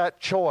make that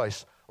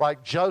choice,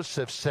 like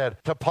Joseph said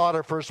to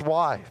Potiphar's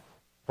wife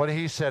when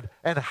he said,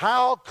 and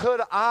how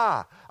could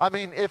I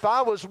mean, if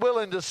I was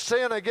willing to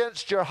sin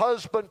against your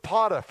husband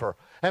Potiphar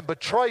and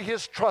betray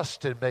his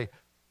trust in me,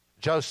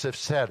 Joseph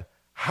said,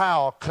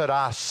 how could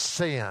I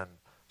sin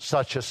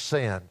such a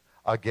sin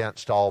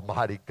against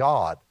Almighty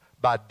God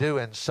by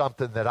doing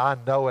something that I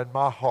know in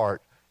my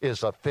heart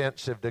is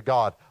offensive to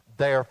God?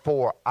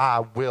 Therefore,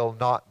 I will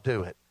not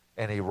do it.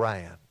 And he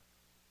ran.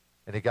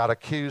 And he got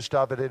accused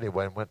of it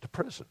anyway and went to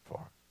prison for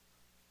it.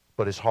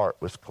 But his heart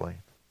was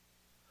clean.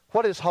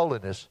 What is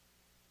holiness?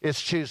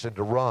 It's choosing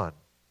to run.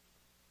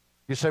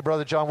 You say,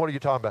 Brother John, what are you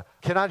talking about?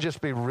 Can I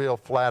just be real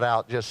flat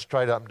out, just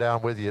straight up and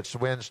down with you? It's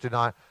Wednesday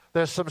night.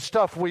 There's some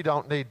stuff we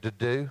don't need to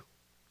do.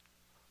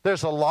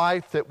 There's a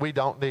life that we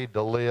don't need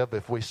to live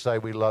if we say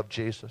we love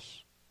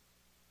Jesus.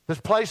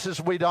 There's places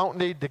we don't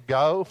need to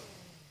go.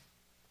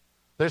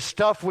 There's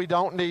stuff we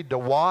don't need to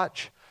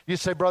watch. You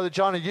say, Brother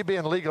John, are you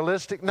being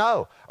legalistic?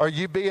 No. Are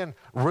you being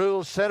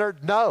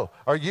rule-centered? No.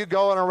 Are you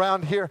going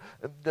around here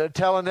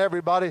telling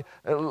everybody,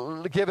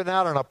 giving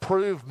out an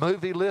approved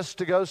movie list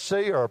to go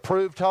see or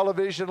approved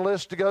television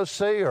list to go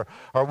see? Or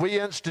are we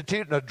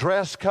instituting a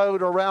dress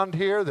code around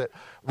here that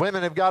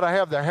women have got to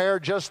have their hair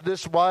just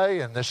this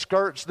way and the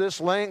skirts this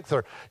length?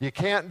 Or you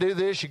can't do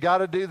this, you got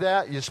to do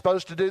that, you're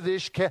supposed to do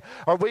this, you can't.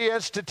 Are we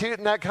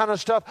instituting that kind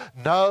of stuff?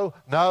 No,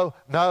 no,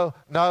 no,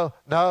 no,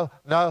 no,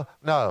 no,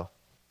 no.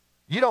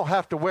 You don't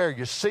have to wear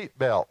your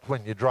seatbelt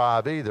when you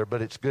drive either,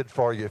 but it's good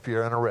for you if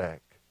you're in a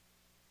wreck.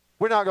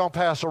 We're not going to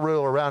pass a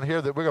rule around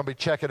here that we're going to be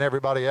checking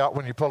everybody out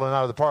when you're pulling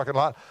out of the parking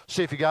lot,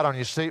 see if you got on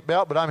your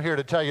seatbelt. But I'm here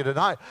to tell you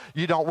tonight,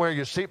 you don't wear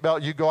your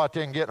seatbelt, you go out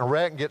there and get in a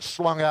wreck and get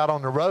slung out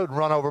on the road and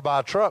run over by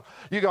a truck.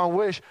 You're going to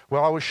wish,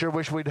 well, I sure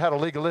wish we'd had a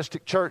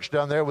legalistic church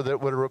down there with a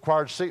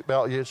required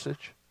seatbelt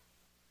usage.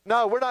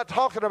 No, we're not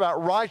talking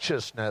about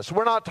righteousness.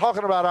 We're not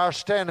talking about our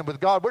standing with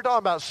God. We're talking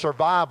about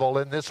survival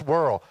in this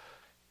world.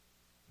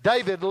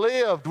 David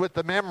lived with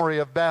the memory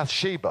of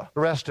Bathsheba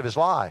the rest of his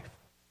life.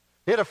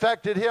 It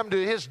affected him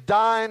to his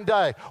dying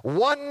day.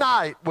 One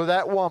night with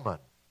that woman.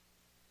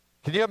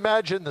 Can you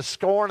imagine the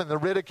scorn and the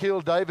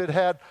ridicule David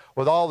had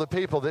with all the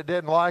people that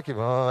didn't like him?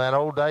 Oh, that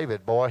old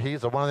David, boy,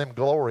 he's one of them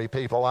glory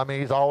people. I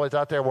mean, he's always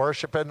out there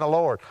worshiping the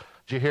Lord.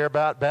 Did you hear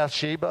about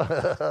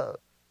Bathsheba?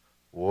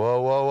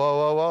 Whoa, whoa, whoa,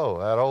 whoa, whoa.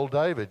 That old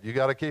David. You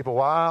got to keep a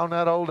eye on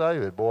that old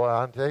David, boy.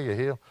 I tell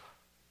you,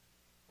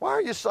 Why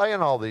are you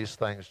saying all these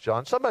things,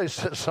 John? Somebody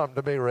said something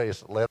to me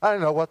recently. I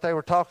didn't know what they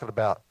were talking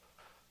about.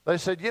 They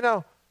said, you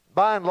know,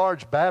 by and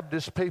large,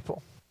 Baptist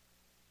people.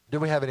 Do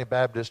we have any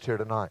Baptists here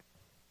tonight?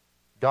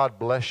 God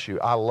bless you.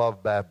 I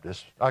love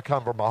Baptists. I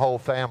come from a whole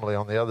family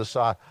on the other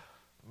side.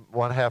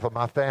 One half of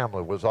my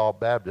family was all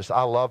Baptist.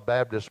 I love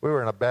Baptists. We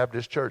were in a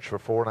Baptist church for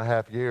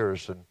 4.5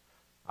 years, and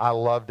I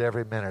loved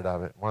every minute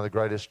of it. One of the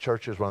greatest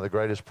churches, one of the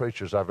greatest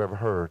preachers I've ever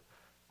heard.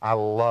 I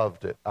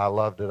loved it. I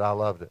loved it. I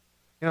loved it.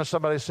 You know,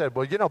 somebody said,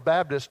 well, you know,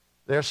 Baptists,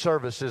 their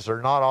services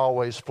are not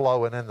always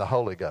flowing in the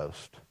Holy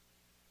Ghost,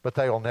 but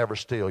they will never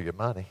steal your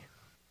money.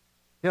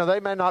 You know,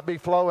 they may not be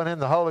flowing in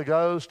the Holy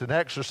Ghost and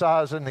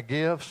exercising the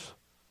gifts,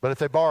 but if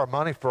they borrow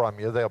money from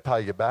you, they'll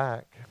pay you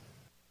back.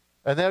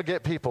 And they'll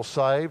get people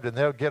saved, and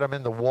they'll get them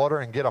in the water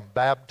and get them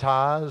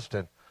baptized,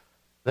 and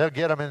they'll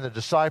get them in the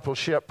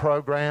discipleship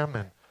program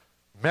and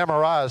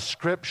memorize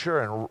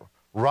Scripture and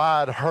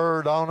ride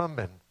herd on them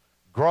and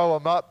grow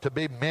them up to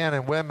be men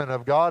and women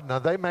of God. Now,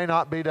 they may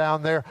not be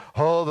down there,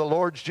 oh, the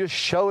Lord's just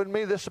showing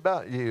me this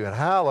about you, and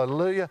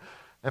hallelujah.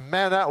 And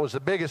man, that was the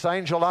biggest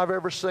angel I've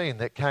ever seen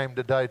that came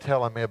today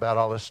telling me about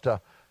all this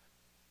stuff.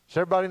 Does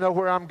everybody know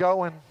where I'm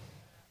going?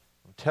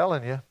 I'm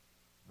telling you,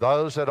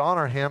 those that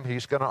honor him,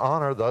 he's going to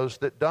honor those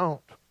that don't.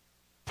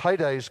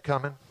 Payday's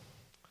coming.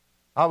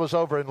 I was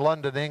over in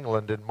London,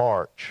 England in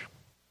March.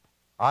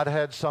 I'd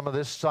had some of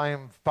this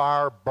same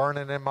fire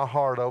burning in my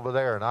heart over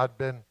there, and I'd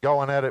been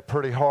going at it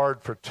pretty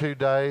hard for 2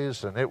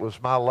 days, and it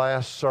was my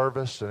last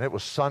service, and it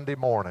was Sunday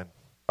morning.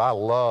 I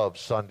love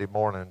Sunday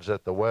mornings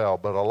at the well,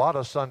 but a lot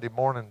of Sunday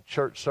morning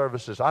church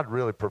services, I'd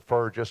really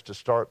prefer just to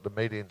start the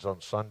meetings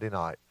on Sunday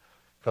night,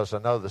 because I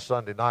know the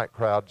Sunday night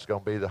crowd is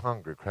going to be the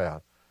hungry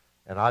crowd.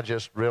 And I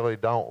just really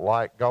don't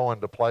like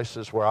going to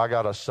places where I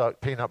got to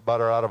suck peanut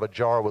butter out of a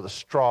jar with a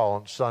straw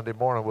on Sunday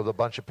morning with a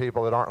bunch of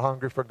people that aren't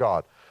hungry for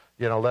God.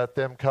 You know, let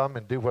them come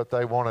and do what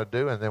they want to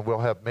do, and then we'll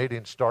have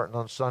meetings starting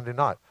on Sunday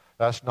night.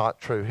 That's not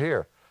true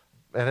here.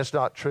 And it's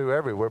not true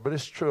everywhere, but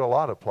it's true a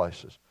lot of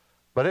places.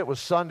 But it was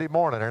Sunday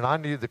morning, and I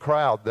knew the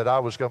crowd that I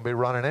was going to be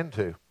running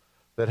into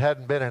that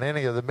hadn't been in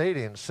any of the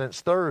meetings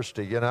since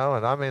Thursday, you know.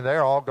 And, I mean,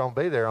 they're all going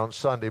to be there on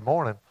Sunday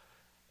morning.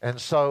 And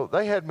so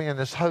they had me in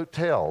this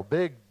hotel,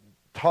 big,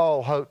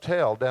 tall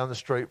hotel down the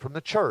street from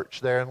the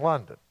church there in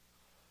London.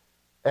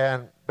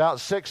 And about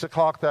 6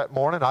 o'clock that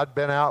morning, I'd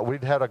been out.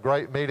 We'd had a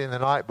great meeting the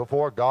night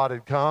before. God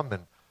had come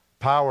and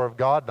power of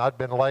God. And I'd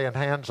been laying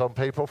hands on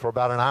people for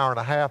about an hour and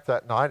a half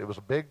that night. It was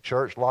a big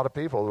church. A lot of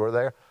people were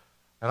there.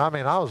 And I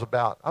mean, I was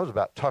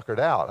about tuckered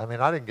out. I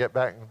mean, I didn't get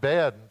back in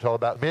bed until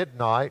about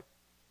midnight.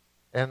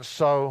 And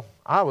so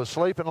I was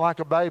sleeping like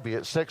a baby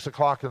at 6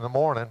 o'clock in the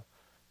morning,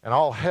 and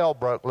all hell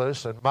broke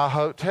loose in my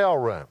hotel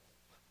room.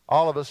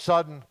 All of a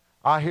sudden,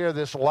 I hear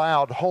this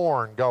loud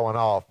horn going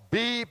off.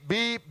 Beep,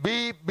 beep,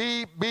 beep,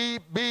 beep,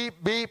 beep, beep,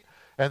 beep.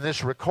 And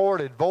this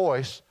recorded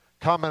voice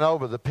coming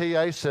over the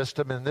PA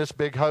system in this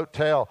big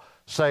hotel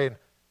saying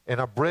in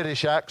a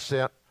British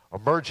accent,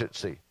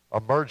 emergency,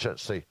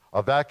 emergency,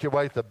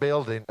 evacuate the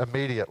building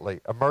immediately,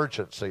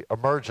 emergency,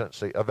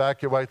 emergency,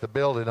 evacuate the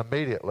building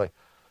immediately.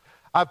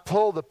 I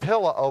pulled the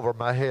pillow over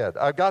my head.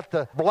 I got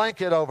the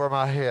blanket over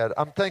my head.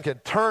 I'm thinking,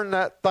 turn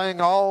that thing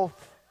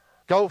off.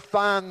 Go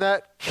find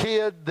that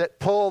kid that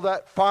pulled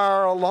that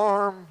fire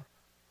alarm.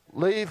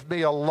 Leave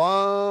me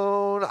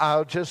alone.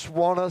 I just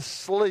want to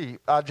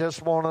sleep. I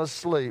just want to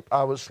sleep.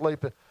 I was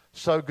sleeping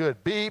so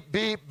good. Beep,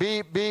 beep,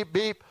 beep, beep,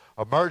 beep.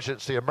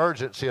 Emergency,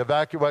 emergency.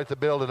 Evacuate the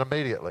building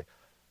immediately.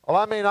 Well,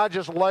 I mean, I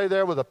just lay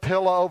there with a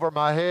pillow over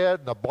my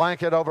head and a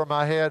blanket over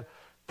my head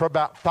for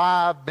about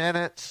 5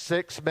 minutes,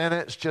 6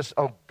 minutes. Just,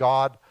 oh,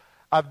 God.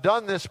 I've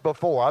done this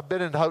before. I've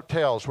been in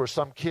hotels where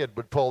some kid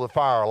would pull the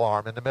fire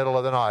alarm in the middle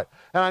of the night.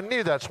 And I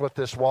knew that's what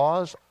this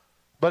was.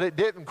 But it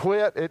didn't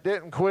quit. It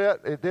didn't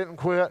quit. It didn't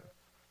quit.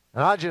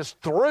 And I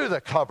just threw the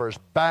covers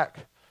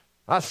back.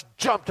 I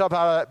jumped up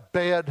out of that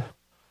bed.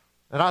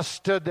 And I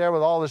stood there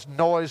with all this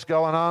noise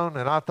going on.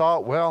 And I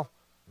thought, well,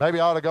 maybe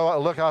I ought to go out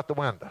and look out the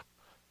window.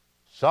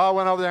 So I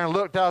went over there and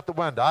looked out the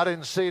window. I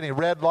didn't see any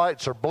red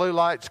lights or blue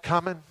lights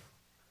coming.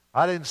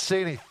 I didn't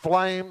see any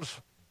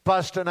flames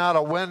busting out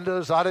of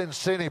windows. I didn't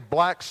see any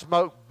black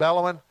smoke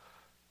bellowing.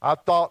 I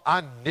thought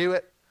I knew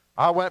it.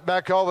 I went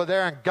back over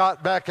there and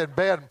got back in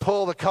bed and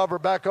pulled the cover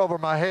back over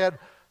my head.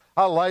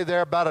 I lay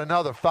there about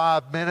another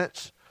 5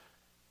 minutes.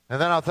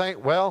 And then I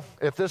think, well,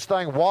 if this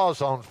thing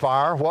was on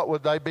fire, what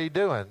would they be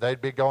doing?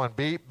 They'd be going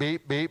beep,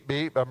 beep, beep,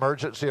 beep,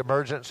 emergency,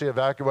 emergency,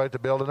 evacuate the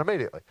building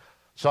immediately.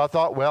 So I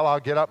thought, well, I'll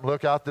get up and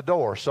look out the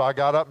door. So I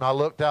got up and I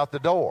looked out the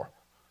door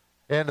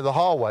into the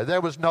hallway. There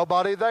was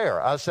nobody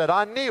there. I said,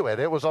 I knew it.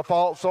 It was a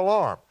false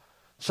alarm.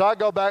 So I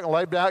go back and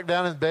lay back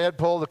down in bed,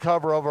 pull the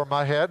cover over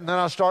my head, and then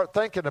I start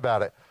thinking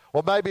about it.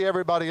 Well, maybe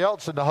everybody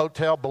else in the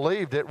hotel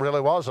believed it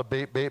really was a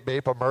beep, beep,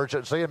 beep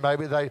emergency, and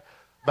maybe they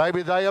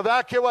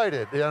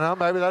evacuated. You know,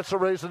 maybe that's the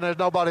reason there's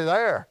nobody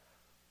there.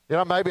 You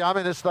know, maybe I'm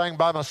in this thing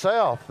by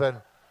myself. And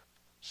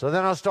so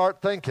then I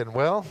start thinking,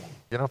 well,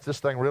 you know, if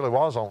this thing really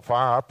was on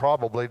fire, I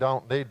probably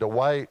don't need to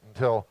wait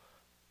until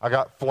I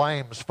got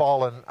flames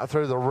falling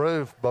through the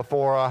roof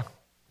before I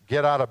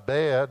get out of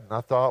bed. And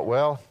I thought,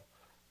 well,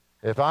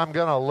 if I'm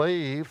going to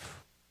leave,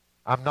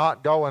 I'm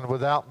not going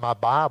without my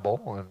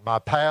Bible and my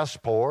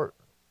passport.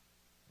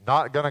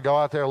 Not going to go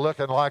out there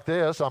looking like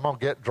this. I'm going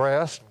to get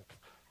dressed,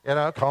 you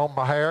know, comb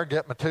my hair,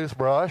 get my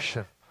toothbrush.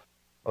 And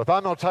if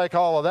I'm going to take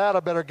all of that, I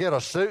better get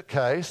a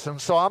suitcase. And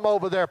so I'm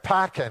over there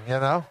packing, you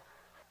know.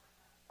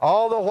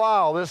 All the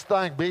while, this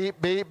thing,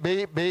 beep, beep,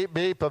 beep, beep,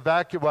 beep,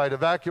 evacuate,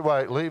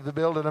 evacuate, leave the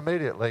building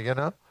immediately, you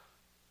know.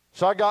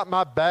 So I got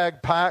my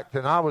bag packed,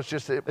 and I was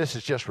just, this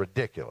is just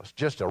ridiculous,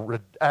 just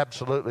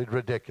absolutely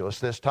ridiculous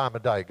this time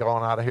of day,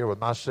 going out of here with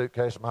my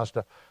suitcase and my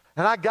stuff.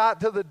 And I got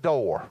to the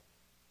door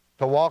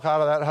to walk out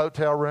of that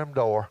hotel room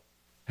door,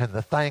 and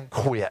the thing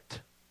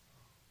quit.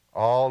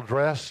 All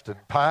dressed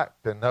and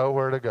packed and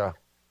nowhere to go.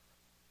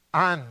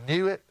 I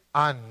knew it.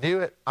 I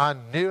knew it. I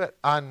knew it.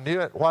 I knew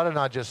it. Why didn't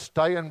I just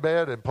stay in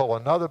bed and pull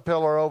another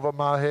pillow over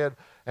my head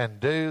and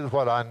do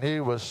what I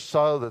knew was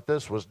so that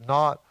this was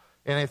not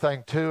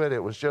anything to it?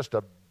 It was just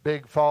a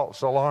big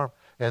false alarm.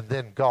 And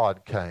then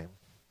God came.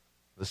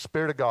 The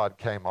Spirit of God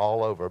came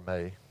all over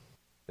me.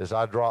 As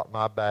I dropped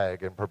my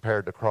bag and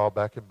prepared to crawl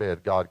back in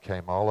bed, God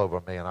came all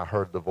over me, and I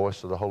heard the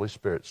voice of the Holy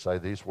Spirit say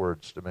these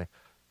words to me.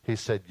 He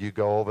said, you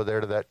go over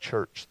there to that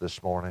church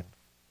this morning,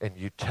 and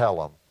you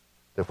tell them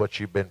that what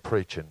you've been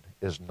preaching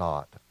is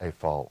not a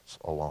false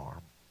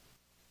alarm.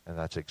 And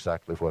that's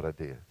exactly what I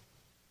did.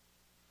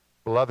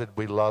 Beloved,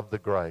 we love the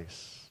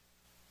grace.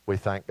 We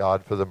thank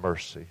God for the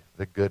mercy,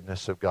 the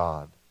goodness of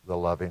God, the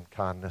loving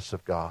kindness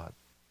of God.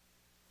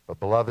 But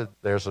beloved,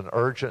 there's an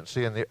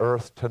urgency in the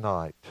earth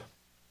tonight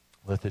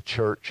that the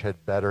church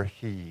had better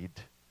heed.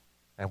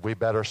 And we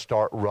better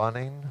start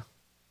running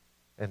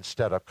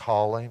instead of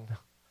calling.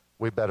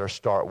 We better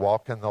start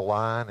walking the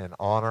line in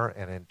honor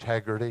and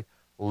integrity,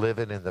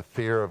 living in the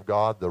fear of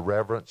God, the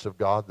reverence of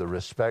God, the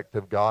respect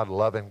of God,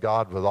 loving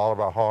God with all of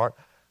our heart,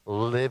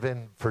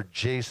 living for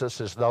Jesus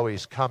as though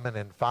he's coming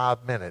in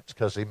 5 minutes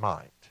because he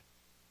might.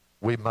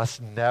 We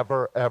must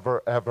never,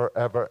 ever, ever,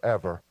 ever,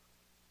 ever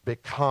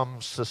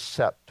become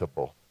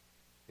susceptible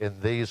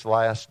in these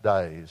last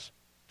days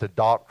to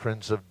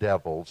doctrines of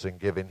devils and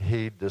giving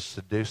heed to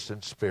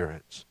seducing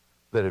spirits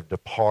that have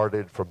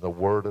departed from the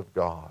Word of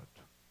God,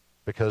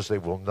 because they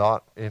will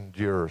not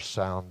endure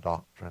sound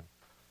doctrine.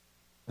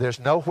 There's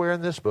nowhere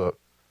in this book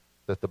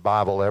that the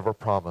Bible ever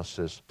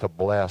promises to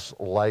bless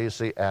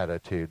lazy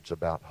attitudes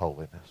about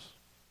holiness,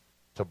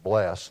 to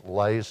bless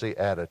lazy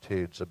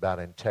attitudes about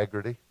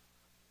integrity,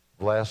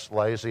 bless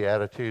lazy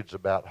attitudes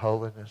about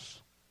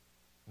holiness.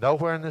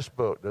 Nowhere in this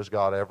book does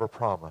God ever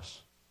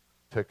promise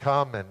to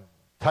come and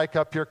take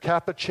up your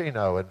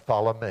cappuccino and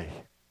follow me.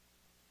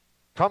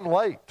 Come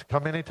late.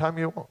 Come anytime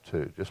you want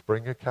to. Just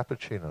bring your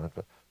cappuccino.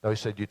 No, he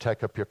said, you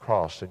take up your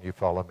cross and you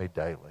follow me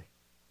daily.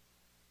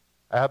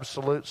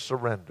 Absolute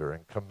surrender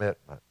and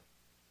commitment.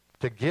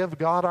 To give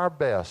God our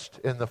best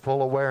in the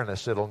full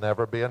awareness it'll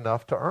never be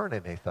enough to earn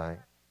anything.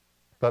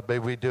 But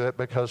we do it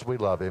because we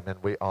love him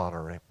and we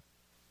honor him.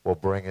 We'll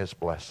bring his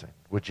blessing.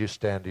 Would you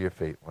stand to your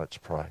feet? Let's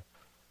pray.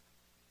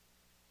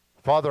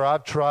 Father,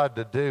 I've tried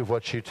to do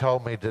what you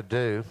told me to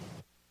do.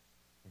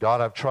 God,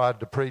 I've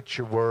tried to preach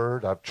your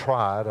word. I've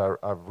tried.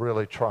 I've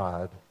really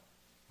tried.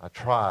 I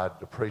tried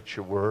to preach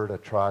your word. I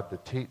tried to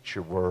teach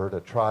your word. I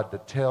tried to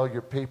tell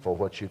your people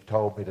what you've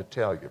told me to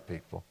tell your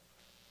people.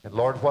 And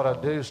Lord, what I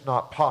do is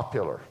not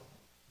popular.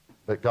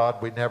 But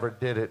God, we never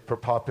did it for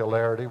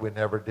popularity. We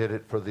never did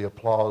it for the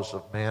applause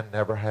of men.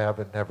 Never have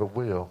and never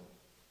will.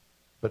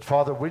 But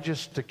Father, we're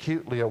just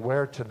acutely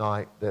aware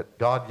tonight that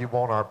God, you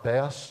want our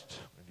best.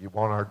 You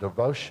want our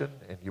devotion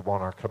and you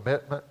want our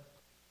commitment.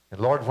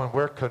 And Lord, when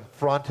we're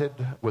confronted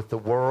with the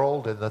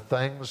world and the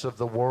things of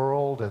the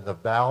world and the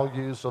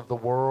values of the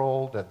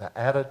world and the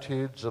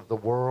attitudes of the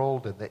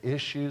world and the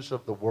issues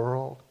of the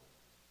world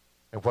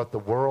and what the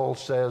world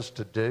says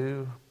to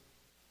do,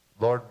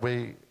 Lord,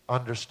 we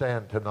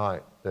understand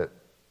tonight that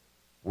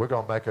we're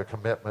going to make a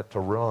commitment to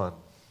run,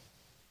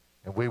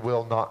 and we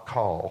will not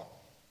call.